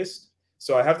August.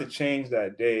 So I have to change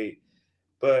that date.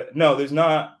 But no, there's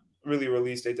not really a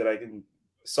release date that I can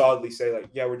solidly say like,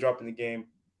 yeah, we're dropping the game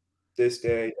this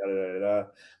day, da, da, da, da,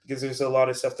 because there's a lot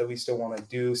of stuff that we still want to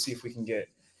do, see if we can get,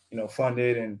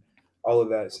 funded and all of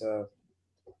that. So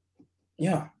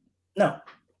yeah, no,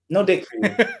 no date for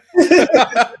you.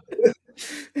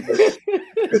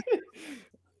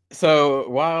 So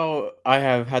while I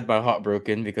have had my heart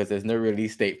broken because there's no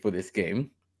release date for this game,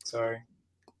 Sorry.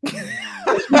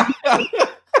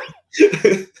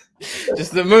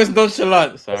 just the most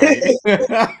nonchalant. Sorry.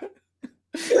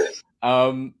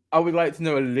 I would like to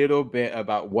know a little bit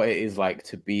about what it is like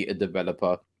to be a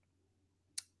developer.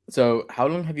 So, how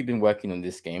long have you been working on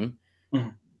this game,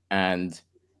 Mhm. and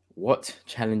what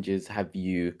challenges have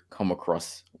you come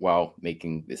across while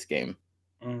making this game?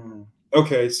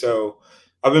 Okay, so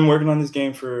I've been working on this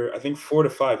game for I think 4 to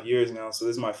 5 years now. So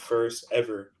this is my first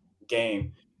ever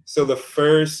game. So the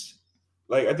first,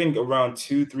 like I think around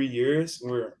 2, 3 years,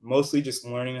 we're mostly just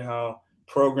learning how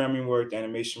programming worked,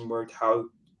 animation worked, how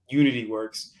Unity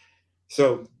works.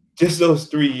 So just those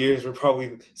 3 years were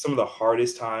probably some of the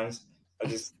hardest times of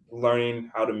just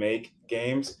learning how to make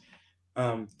games.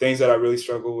 Things that I really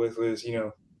struggled with was,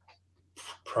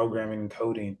 programming and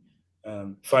coding.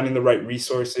 finding the right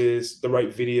resources, the right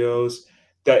videos.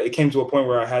 That it came to a point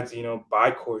where I had to,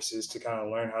 buy courses to kind of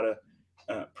learn how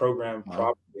to program Wow.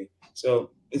 properly.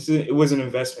 So it was an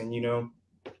investment.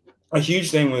 A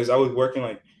huge thing was I was working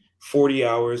like 40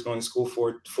 hours, going to school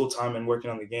for full time and working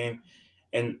on the game.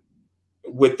 And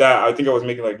with that, I think I was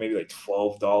making like maybe like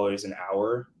 $12 an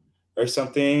hour or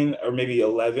something, or maybe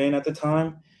 11 at the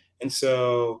time. And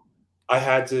so I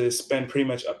had to spend pretty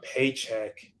much a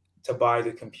paycheck to buy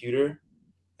the computer.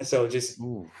 And so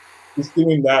Ooh. just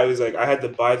doing that, it was like I had to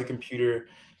buy the computer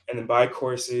and then buy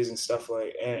courses and stuff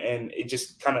and it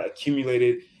just kind of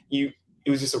accumulated. It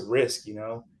was just a risk.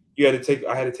 I had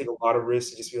to take a lot of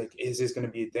risks to just be like, is this gonna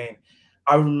be a thing?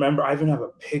 I remember I even have a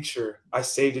picture. I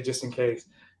saved it just in case.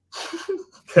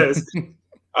 Because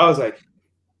I was like,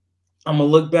 I'm gonna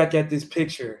look back at this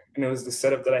picture, and it was the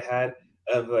setup that I had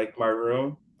of like my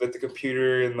room with the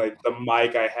computer and like the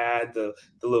mic I had, the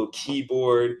little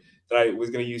keyboard that I was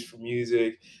gonna use for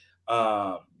music,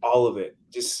 all of it.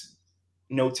 Just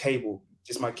no table,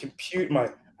 just my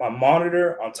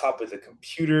monitor on top of the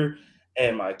computer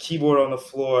and my keyboard on the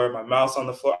floor, my mouse on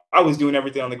the floor. I was doing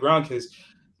everything on the ground because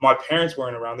my parents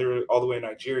weren't around; they were all the way in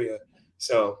Nigeria.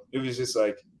 So it was just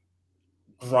like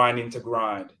grinding to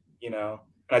grind. And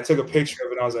I took a picture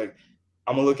of it and I was like,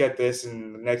 I'm gonna look at this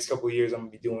in the next couple of years, I'm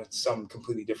gonna be doing something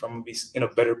completely different. I'm gonna be in a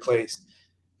better place.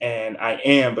 And I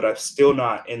am, but I'm still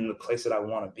not in the place that I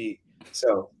want to be.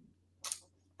 So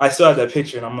I still have that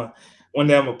picture and one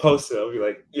day I'm gonna post it. I'll be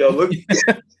like, yo, look.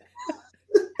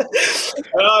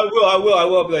 And I will.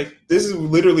 I'll be like, this is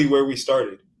literally where we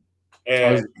started. I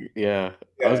And was yeah,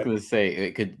 I was yeah, gonna say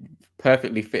it could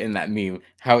perfectly fit in that meme,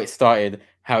 how it started,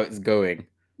 how it's going.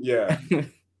 yeah.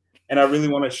 And I really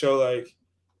want to show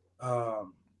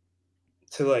um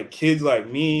to like kids like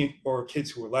me or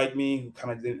kids who were like me who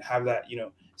kind of didn't have that,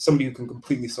 somebody who can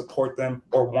completely support them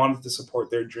or wanted to support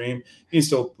their dream. You can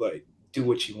still like do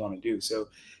what you want to do. So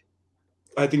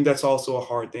I think that's also a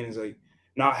hard thing is like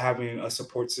not having a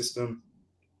support system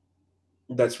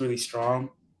that's really strong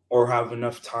or have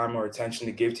enough time or attention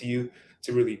to give to you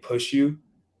to really push you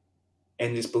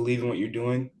and just believe in what you're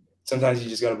doing. Sometimes you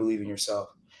just got to believe in yourself.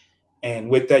 And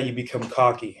with that, you become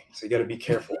cocky. So you got to be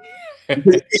careful.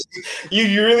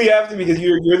 You really have to because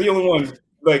you're the only one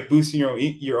like boosting your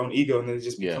own ego, and then it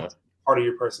just becomes Yeah. part of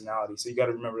your personality. So you got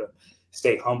to remember to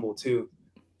stay humble too,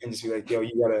 and just be like, yo,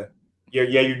 you gotta, yeah,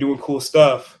 you're doing cool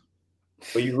stuff,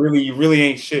 but you really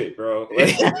ain't shit, bro.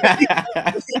 Like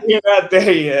you're not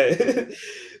there yet.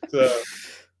 So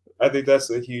I think that's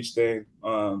a huge thing.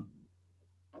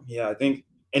 Yeah, I think,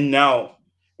 and now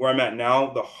where I'm at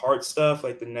now, the hard stuff,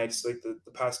 like the next, like the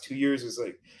past 2 years is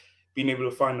like being able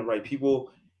to find the right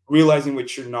people, realizing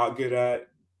what you're not good at,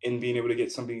 and being able to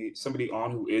get somebody on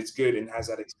who is good and has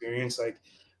that experience, like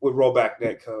with rollback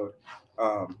netcode.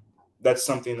 Um, that's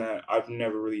something that I've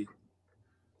never really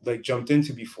like jumped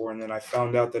into before, and then I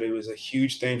found out that it was a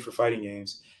huge thing for fighting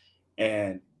games,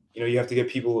 and you have to get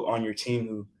people on your team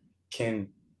who can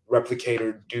replicate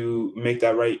or do make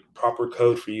that right proper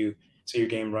code for you so your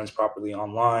game runs properly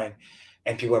online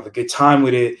and people have a good time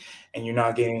with it and you're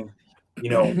not getting you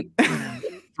know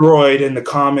destroyed in the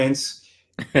comments.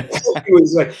 He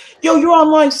was like, yo, your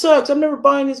online sucks, I'm never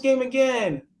buying this game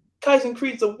again, Kaizen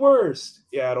Creed's the worst.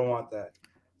 Yeah, I don't want that.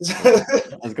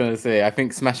 I was gonna say, I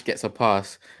think Smash gets a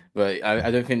pass, but I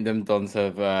don't think them Dons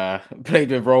have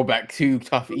played with rollback too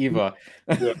tough either.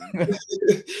 Yeah.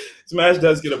 Smash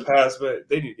does get a pass, but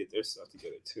they need to get their stuff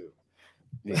together too.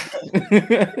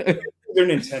 They're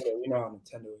Nintendo. You know how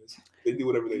Nintendo is. They do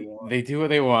whatever they want. They do what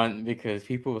they want because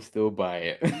people will still buy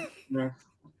it. Yeah.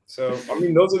 So I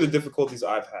mean, those are the difficulties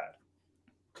I've had.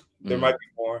 There might Mm. be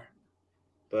more,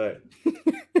 but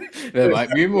There might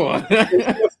be more. there's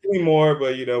definitely more.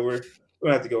 But we're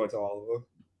gonna have to go into all of them.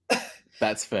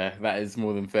 That's fair. That is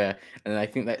more than fair. And I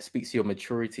think that speaks to your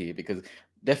maturity because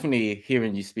definitely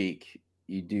hearing you speak,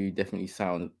 you do definitely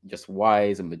sound just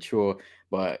wise and mature.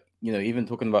 But, even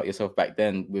talking about yourself back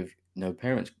then with no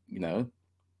parents,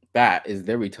 that is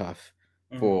very tough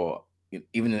Mhm. for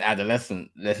even an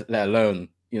adolescent, let alone,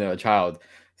 a child.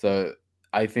 So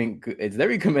I think it's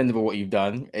very commendable what you've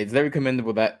done. It's very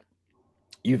commendable that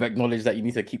you've acknowledged that you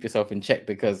need to keep yourself in check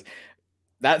because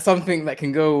that's something that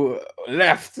can go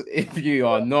left if you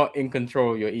are not in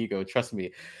control of your ego. Trust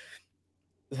me.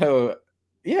 So,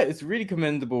 yeah, it's really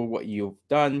commendable what you've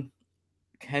done.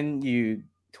 Can you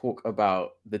talk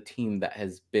about the team that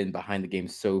has been behind the game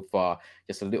so far?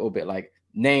 Just a little bit, like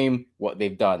name what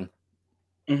they've done.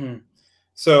 Mhm.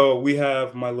 So we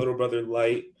have my little brother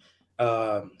Light.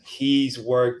 He's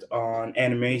worked on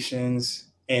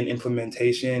animations and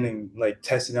implementation and like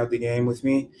testing out the game with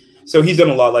me. So he's done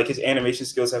a lot. Like his animation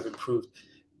skills have improved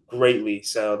greatly.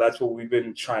 So that's what we've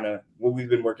been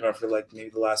working on for like maybe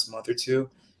the last month or two,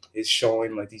 is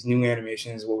showing like these new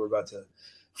animations, what we're about to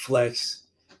flex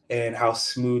and how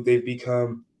smooth they've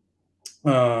become.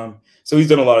 So he's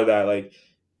done a lot of that. Like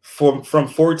from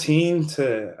 14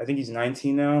 to I think he's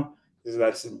 19 now.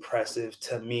 That's impressive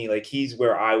to me. Like he's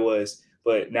where I was,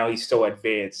 but now he's so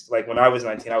advanced. Like when I was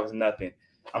 19, I was nothing.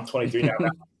 I'm 23 now.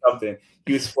 I'm something.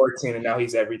 He was 14 and now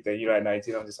he's everything. You know, at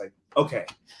 19, I'm just like, okay.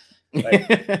 Like,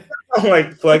 I'm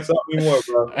like, flex on me more,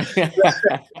 bro.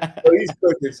 So he's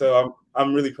cooking. So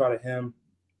I'm really proud of him.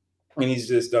 And he's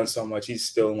just done so much. He's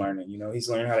still learning. You know, he's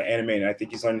learning how to animate, and I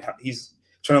think he's trying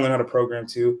to learn how to program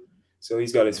too. So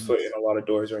he's got his foot in a lot of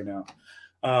doors right now.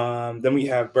 Then we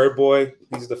have Bird Boy.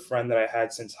 He's the friend that I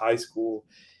had since high school.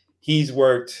 He was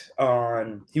working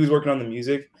on the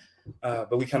music,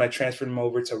 but we kind of transferred him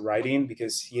over to writing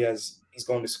because he's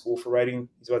going to school for writing.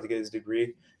 He's about to get his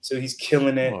degree, so he's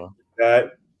killing it. Oh.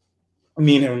 That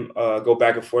me and him go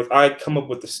back and forth. I come up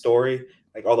with the story,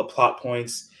 like all the plot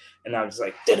points, and I'm just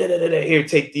like, here,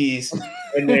 take these,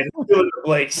 and then fill in the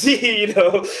blanks, you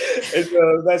know. And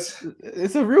so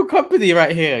it's a real company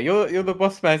right here. You're the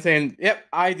boss man saying, "Yep,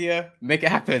 idea, make it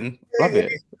happen." Love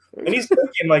it. And he's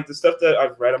thinking like the stuff that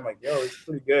I've read. I'm like, yo, it's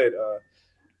pretty good.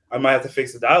 I might have to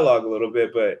fix the dialogue a little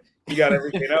bit, but he got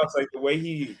everything else. Like the way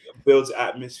he builds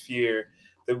atmosphere,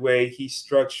 the way he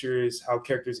structures how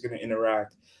characters are going to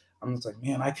interact. I'm just like,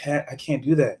 man, I can't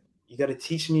do that. You got to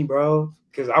teach me, bro,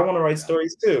 because I want to write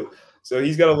stories too. So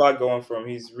he's got a lot going for him.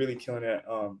 He's really killing it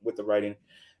with the writing.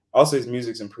 Also, his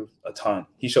music's improved a ton.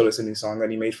 He showed us a new song that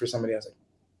he made for somebody. I was like,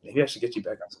 maybe I should get you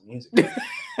back on some music.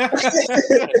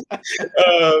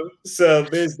 So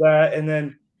there's that. And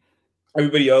then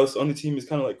everybody else on the team is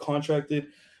kind of like contracted.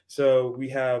 So we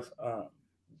have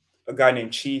a guy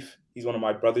named Chief. He's one of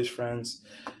my brother's friends.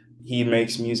 He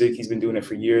makes music. He's been doing it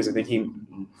for years. I think he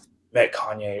met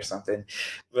Kanye or something.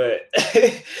 But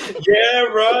yeah,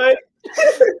 right.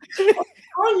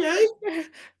 Kanye.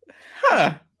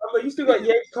 Huh. I'm like, you still got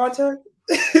Ye's contact?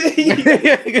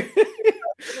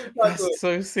 That's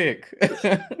so sick.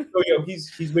 So yeah,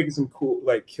 he's making some cool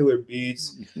like killer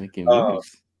beats. He's making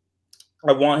moves.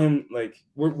 I want him like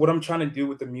what I'm trying to do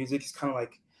with the music is kind of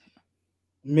like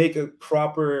make a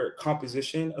proper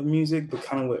composition of music, but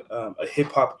kind of with a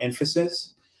hip hop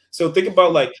emphasis. So think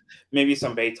about like maybe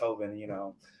some Beethoven, you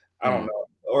know, I don't know,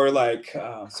 or like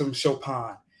some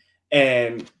Chopin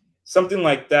and something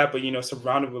like that, but you know,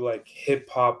 surrounded with like hip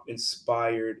hop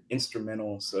inspired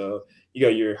instrumentals. So you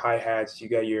got your hi hats, you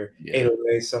got your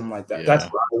 808, something like that. Yeah. That's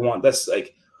what I want. That's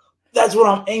what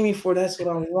I'm aiming for. That's what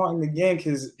I want in the game,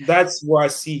 because that's where I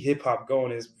see hip hop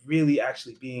going, is really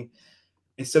actually being,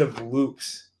 instead of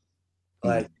loops,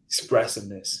 like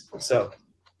expressiveness. So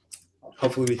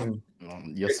hopefully we can.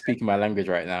 You're speaking my language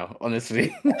right now,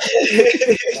 honestly.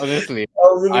 Honestly,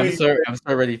 really I'm so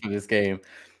ready for this game.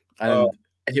 And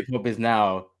hip hop is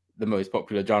now the most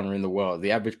popular genre in the world.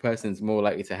 The average person is more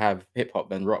likely to have hip hop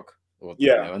than rock or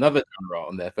another genre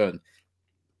on their phone.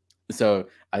 So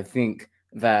I think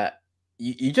that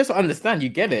you just understand, you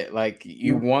get it. Like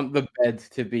you want the bed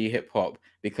to be hip hop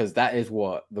because that is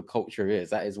what the culture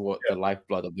is. That is what the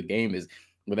lifeblood of the game is.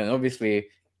 But then obviously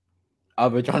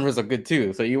other genres are good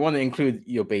too. So you want to include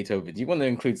your Beethovens. You want to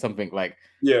include something like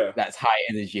that's high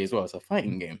energy as well. It's a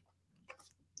fighting game.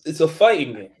 It's a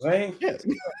fighting game, right? Yeah.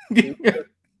 You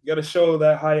got to show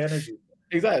that high energy.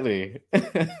 Exactly.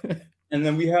 And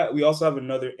then we also have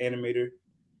another animator.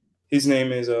 His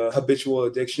name is Habitual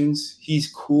Addictions.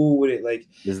 He's cool with it. Like,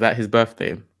 is that his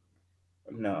birthday?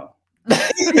 No. I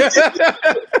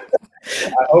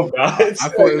hope not. I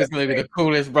thought it was going to be the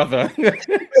coolest brother.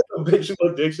 Habitual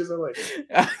Addictions. I'm like,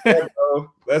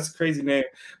 oh, that's a crazy name.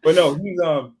 But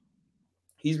no,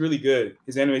 he's really good.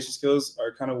 His animation skills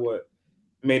are kind of what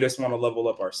made us want to level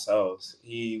up ourselves.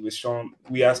 We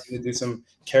asked him to do some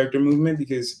character movement,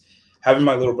 because having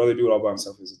my little brother do it all by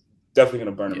himself is definitely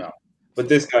going to burn him out. But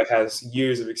this guy has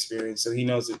years of experience, so he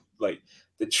knows it, like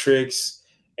the tricks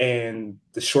and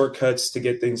the shortcuts to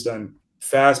get things done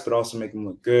fast, but also make them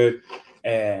look good.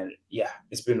 And yeah,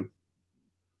 it's been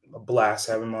a blast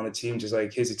having him on the team. Just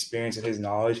like his experience and his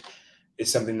knowledge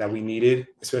is something that we needed,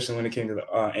 especially when it came to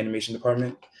the animation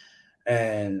department.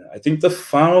 And I think the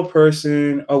final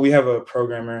person, we have a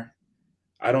programmer.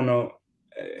 I don't know.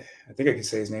 I think I can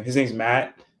say his name. His name's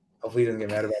Matt. Hopefully he doesn't get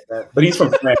mad about that. But he's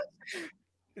from France.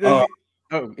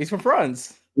 He's from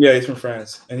France. Yeah, he's from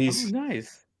France, and he's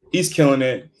nice. He's killing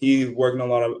it. He's working a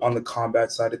lot on the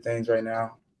combat side of things right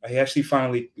now. We actually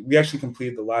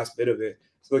completed the last bit of it.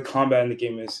 So the combat in the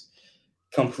game is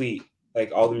complete.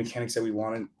 Like all the mechanics that we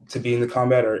wanted to be in the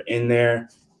combat are in there.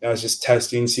 I was just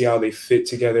testing, see how they fit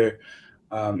together,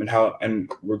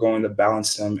 and we're going to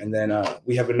balance them. And then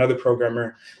we have another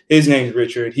programmer. His name's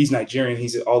Richard. He's Nigerian.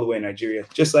 He's all the way in Nigeria,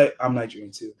 just like I'm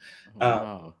Nigerian too.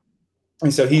 Wow.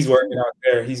 And so he's That's working cool. out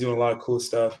there. He's doing a lot of cool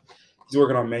stuff. He's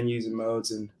working on menus and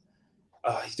modes, and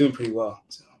he's doing pretty well.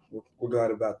 So we're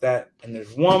glad about that. And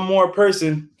there's one more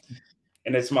person,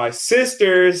 and it's my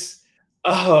sister's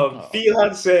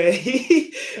fiance.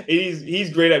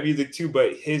 he's great at music too,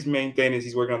 but his main thing is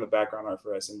he's working on the background art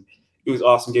for us, and it was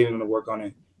awesome getting him to work on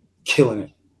it, killing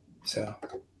it. So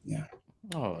yeah.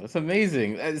 Oh, that's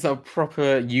amazing. It's a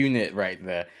proper unit right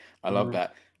there. I love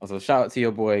that. Also, shout out to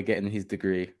your boy getting his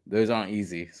degree. Those aren't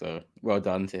easy, so well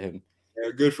done to him. Yeah,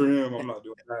 good for him. I'm not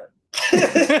doing that.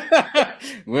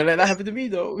 We'll let that happen to me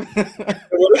though.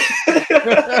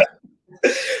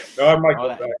 No, I might All go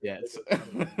that back. yes.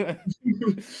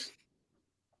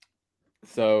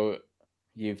 So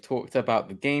you've talked about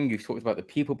the game, you've talked about the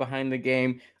people behind the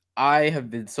game. I have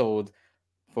been sold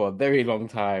for a very long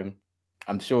time.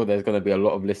 I'm sure there's going to be a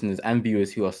lot of listeners and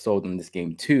viewers who are sold on this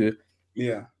game too.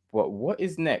 Yeah. But what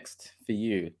is next for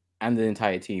you and the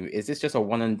entire team? Is this just a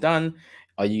one and done?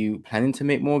 Are you planning to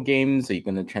make more games? Are you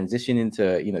going to transition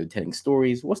into, telling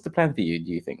stories? What's the plan for you,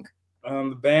 do you think?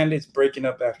 The band is breaking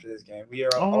up after this game. We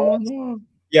are Oh, no.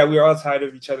 Yeah, we are all tired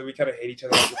of each other. We kind of hate each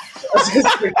other.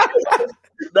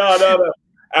 No.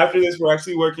 After this, we're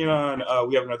actually working on.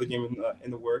 We have another game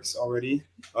in the works already.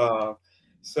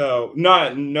 So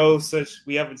no such.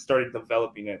 We haven't started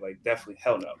developing it. Like definitely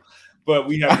hell no. But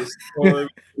we have the story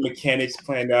mechanics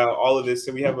planned out. All of this.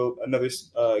 So we have another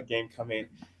game coming.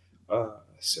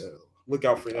 So look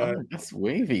out for that. Oh, that's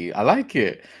wavy. I like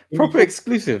it. Proper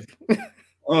exclusive.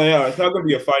 Oh yeah, it's not gonna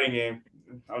be a fighting game.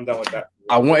 I'm done with that.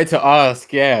 I wanted to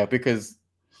ask, yeah, because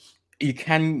you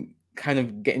can kind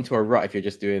of get into a rut if you're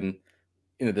just doing,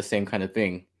 the same kind of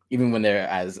thing, even when they're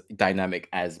as dynamic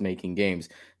as making games.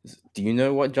 Do you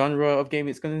know what genre of game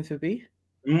it's going to be?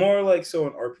 More like so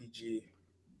an RPG,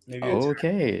 maybe a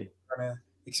Okay. kind of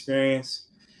experience.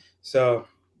 So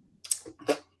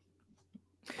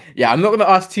Yeah, I'm not going to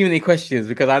ask too many questions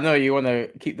because I know you want to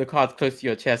keep the cards close to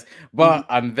your chest, but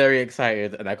I'm very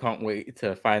excited and I can't wait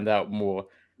to find out more. I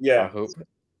yeah, hope.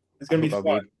 it's I gonna be hope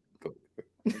I'll fun.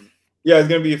 be. Yeah, it's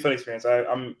gonna be a fun experience.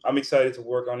 I'm excited to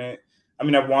work on it. I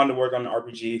mean, I've wanted to work on an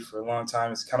RPG for a long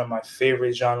time. It's kind of my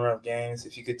favorite genre of games.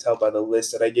 If you could tell by the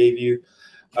list that I gave you,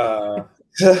 uh,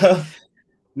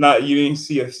 you didn't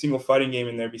see a single fighting game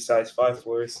in there besides Five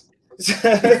Force. That's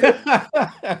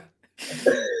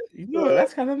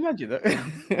kind of magic, though.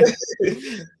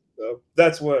 So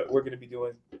that's what we're going to be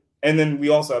doing. And then we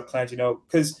also have plans,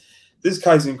 because this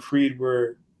Kaizen Creed,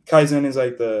 where Kaizen is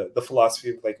like the philosophy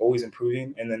of like always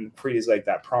improving, and then Creed is like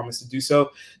that promise to do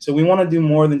so. So we want to do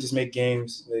more than just make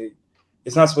games. Like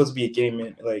it's not supposed to be a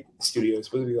game like studio. It's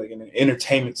supposed to be like an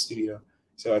entertainment studio.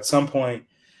 So at some point,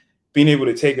 being able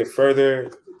to take it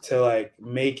further to like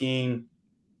making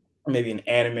maybe an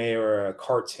anime or a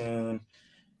cartoon,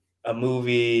 a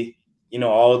movie,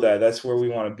 all of that. That's where we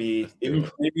want to be. Maybe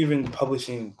even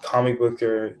publishing comic book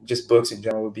or just books in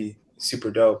general would be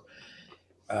super dope.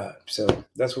 So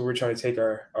that's where we're trying to take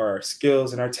our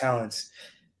skills and our talents.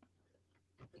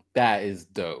 That is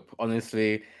dope.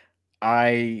 Honestly,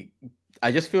 I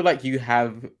just feel like you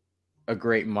have a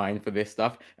great mind for this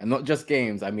stuff, and not just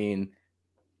games. I mean,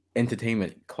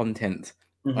 entertainment, content.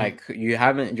 Mm-hmm. Like you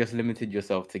haven't just limited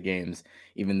yourself to games,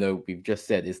 even though we've just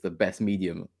said it's the best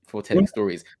medium for telling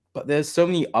stories. But there's so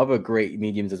many other great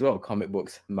mediums as well: comic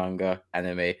books, manga,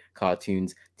 anime,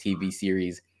 cartoons, TV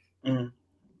series. Mm-hmm.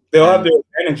 They all have their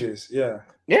advantages. Yeah.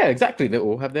 Yeah, exactly. They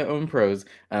all have their own pros,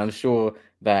 and I'm sure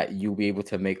that you'll be able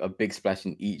to make a big splash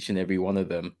in each and every one of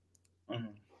them.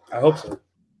 Mm-hmm. I hope so.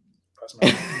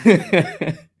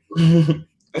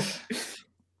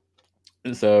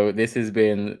 So this has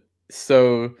been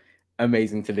so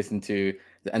amazing to listen to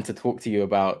and to talk to you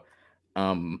about.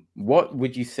 What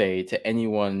would you say to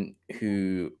anyone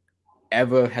who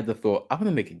ever had the thought, I want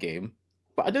to make a game,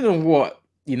 but I don't know what,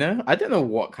 I don't know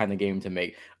what kind of game to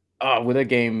make. Would a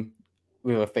game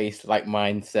with a face like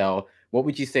mine sell? What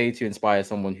would you say to inspire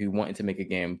someone who wanted to make a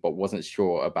game but wasn't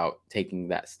sure about taking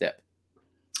that step?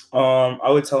 I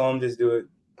would tell them just do it.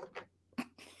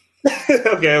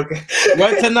 Okay.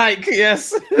 What tonight?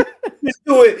 Yes. Just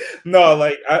do it. No,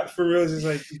 like for real, it's just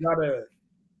like you gotta.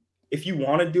 If you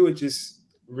want to do it, just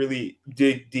really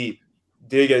dig deep,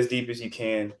 dig as deep as you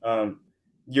can.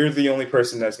 You're the only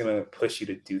person that's gonna push you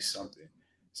to do something.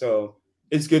 So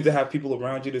it's good to have people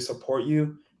around you to support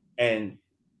you and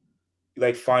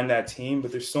like find that team.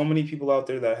 But there's so many people out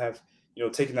there that have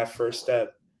taking that first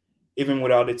step, even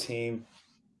without a team.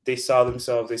 They saw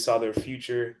themselves, they saw their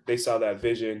future, they saw that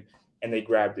vision, and they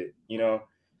grabbed it.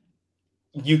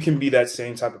 You can be that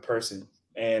same type of person,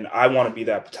 and I want to be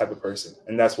that type of person,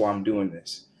 and that's why I'm doing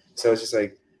this. So it's just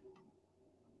like,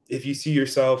 if you see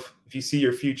yourself, if you see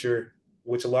your future,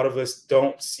 which a lot of us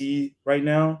don't see right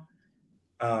now,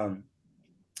 um,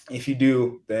 if you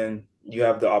do, then you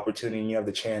have the opportunity and you have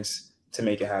the chance to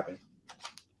make it happen.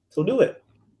 So do it.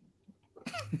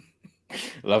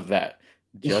 Love that.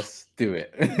 Just do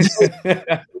it.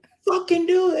 Fucking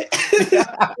do it.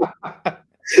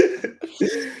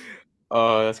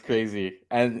 Oh, that's crazy.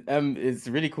 And it's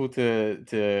really cool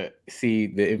to see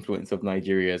the influence of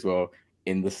Nigeria as well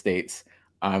in the States.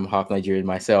 I'm half Nigerian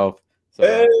myself.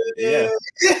 So yeah.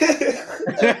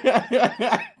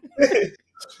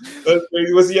 That's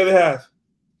crazy. What's the other half?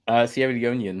 Sierra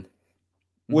Leonean.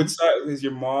 What side is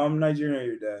your mom Nigerian or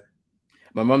your dad?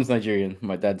 My mom's Nigerian.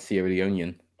 My dad's Sierra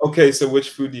Leonean. Okay, so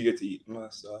which food do you get to eat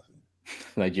most often?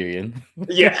 Nigerian.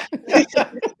 Yeah.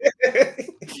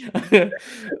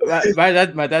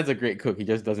 my dad's a great cook. He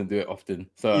just doesn't do it often.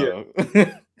 So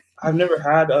yeah. I've never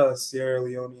had Sierra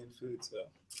Leonean food, so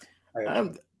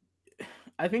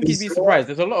I think you'd be surprised.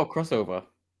 There's a lot of crossover.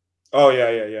 Oh yeah.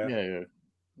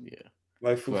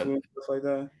 Like fufu and stuff like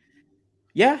that.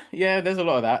 Yeah, there's a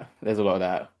lot of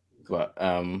that. But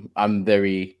I'm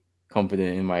very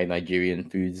confident in my Nigerian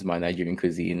foods, my Nigerian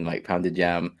cuisine, like pounded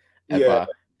jam, eba. Yeah.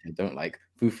 I don't like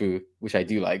fufu, which I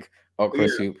do like, okra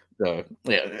soup. So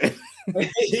yeah.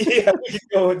 Yeah, we can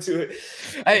go into it.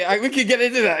 We can get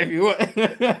into that if you want.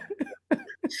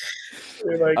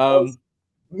 Like,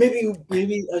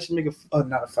 maybe I should make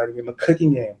not a fighting game, a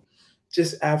cooking game.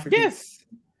 Just African. Yes.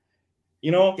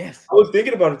 Yes. I was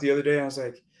thinking about it the other day. I was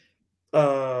like,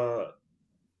 I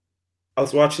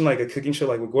was watching like a cooking show,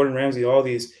 like with Gordon Ramsay, all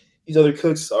these other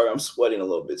cooks. Sorry, I'm sweating a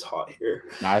little bit. It's hot here.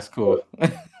 Nah, it's cool.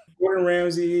 Gordon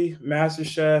Ramsay,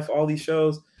 MasterChef, all these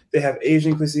shows. They have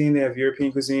Asian cuisine, they have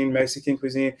European cuisine, Mexican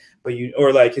cuisine,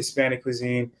 or like Hispanic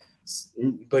cuisine.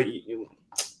 But you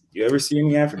ever see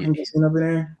any African cuisine up in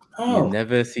there? Oh. You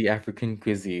never see African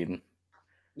cuisine.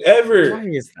 Ever. Why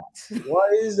is that? Why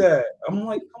is that? I'm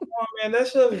like, come on, man, that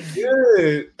shit is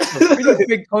good. It's a pretty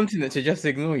big continent to just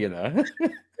ignore, Yeah,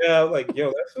 I'm like,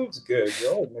 yo, that food's good.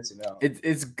 You're missing out.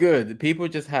 It's good. People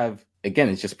just have, again,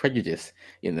 it's just prejudice.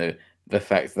 The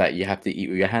fact that you have to eat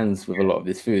with your hands with a lot of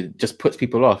this food just puts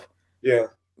people off. Yeah.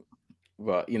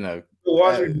 But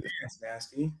wash your hands,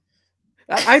 nasty.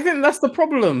 I think that's the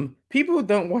problem. People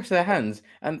don't wash their hands,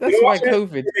 and that's why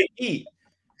COVID. They eat.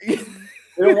 They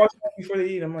don't wash their hands before they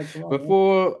eat. I'm like, come on.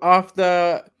 Before,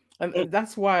 after, and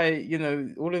that's why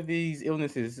all of these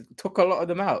illnesses took a lot of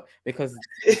them out, because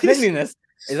cleanliness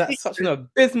is at such an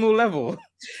abysmal level.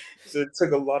 So it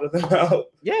took a lot of them out.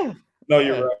 Yeah. No,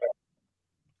 you're right.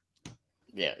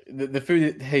 Yeah, the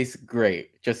food tastes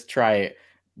great. Just try it.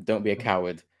 Don't be a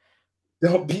coward.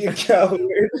 Don't be a coward.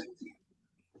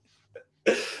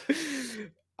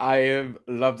 I have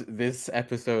loved this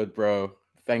episode, bro.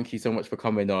 Thank you so much for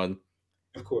coming on.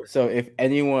 Of course. So if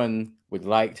anyone would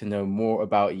like to know more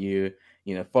about you,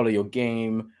 follow your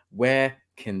game, where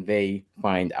can they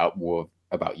find out more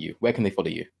about you? Where can they follow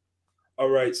you? All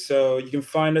right. So you can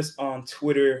find us on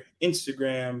Twitter,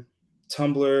 Instagram,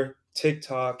 Tumblr,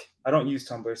 TikTok. I don't use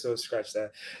Tumblr, so scratch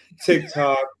that.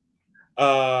 TikTok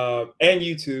and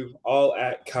YouTube, all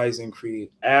at Kaizen Creed,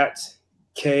 at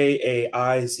KAIZENCREED,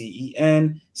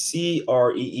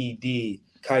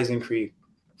 Kaizen Creed.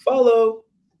 Follow.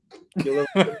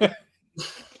 I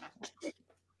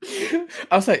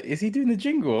was like, is he doing the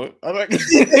jingle? I'm like,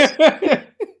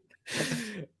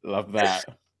 love that.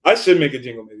 I should make a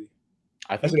jingle, maybe.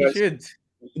 I think you should. Do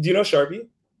you know Sharpie?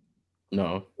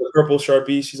 No. The purple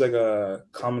Sharpie. She's like a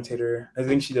commentator. I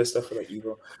think she does stuff for like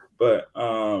Evo. But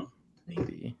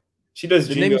maybe she does.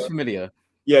 The name is familiar.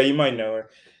 Yeah, you might know her.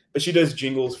 But she does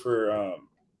jingles for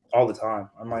all the time.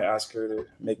 I might ask her to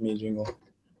make me a jingle.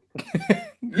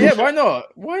 Yeah, why not?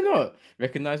 Why not?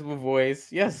 Recognizable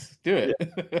voice. Yes, do it.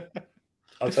 Yeah.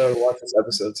 I'll tell her to watch this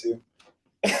episode too.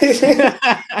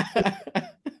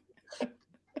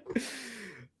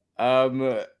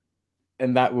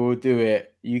 And that will do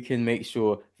it. You can make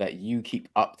sure that you keep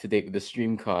up to date with the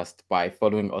Streamcast by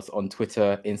following us on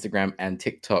Twitter, Instagram, and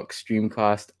TikTok,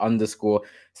 Streamcast_.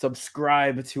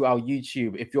 Subscribe to our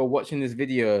YouTube. If you're watching this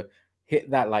video,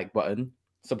 hit that like button.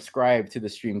 Subscribe to the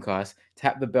Streamcast.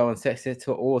 Tap the bell and set it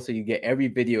to all so you get every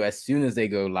video as soon as they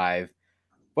go live.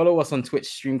 Follow us on Twitch,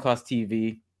 Streamcast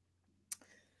TV.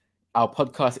 Our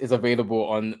podcast is available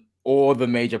on all the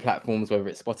major platforms, whether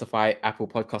it's Spotify, Apple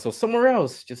Podcasts, or somewhere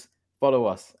else. Just follow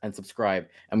us and subscribe.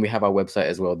 And we have our website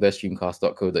as well,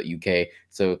 thestreamcast.co.uk.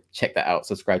 So check that out.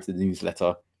 Subscribe to the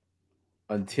newsletter.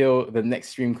 Until the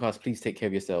next streamcast, please take care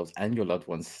of yourselves and your loved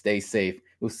ones. Stay safe.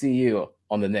 We'll see you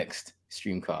on the next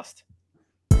streamcast.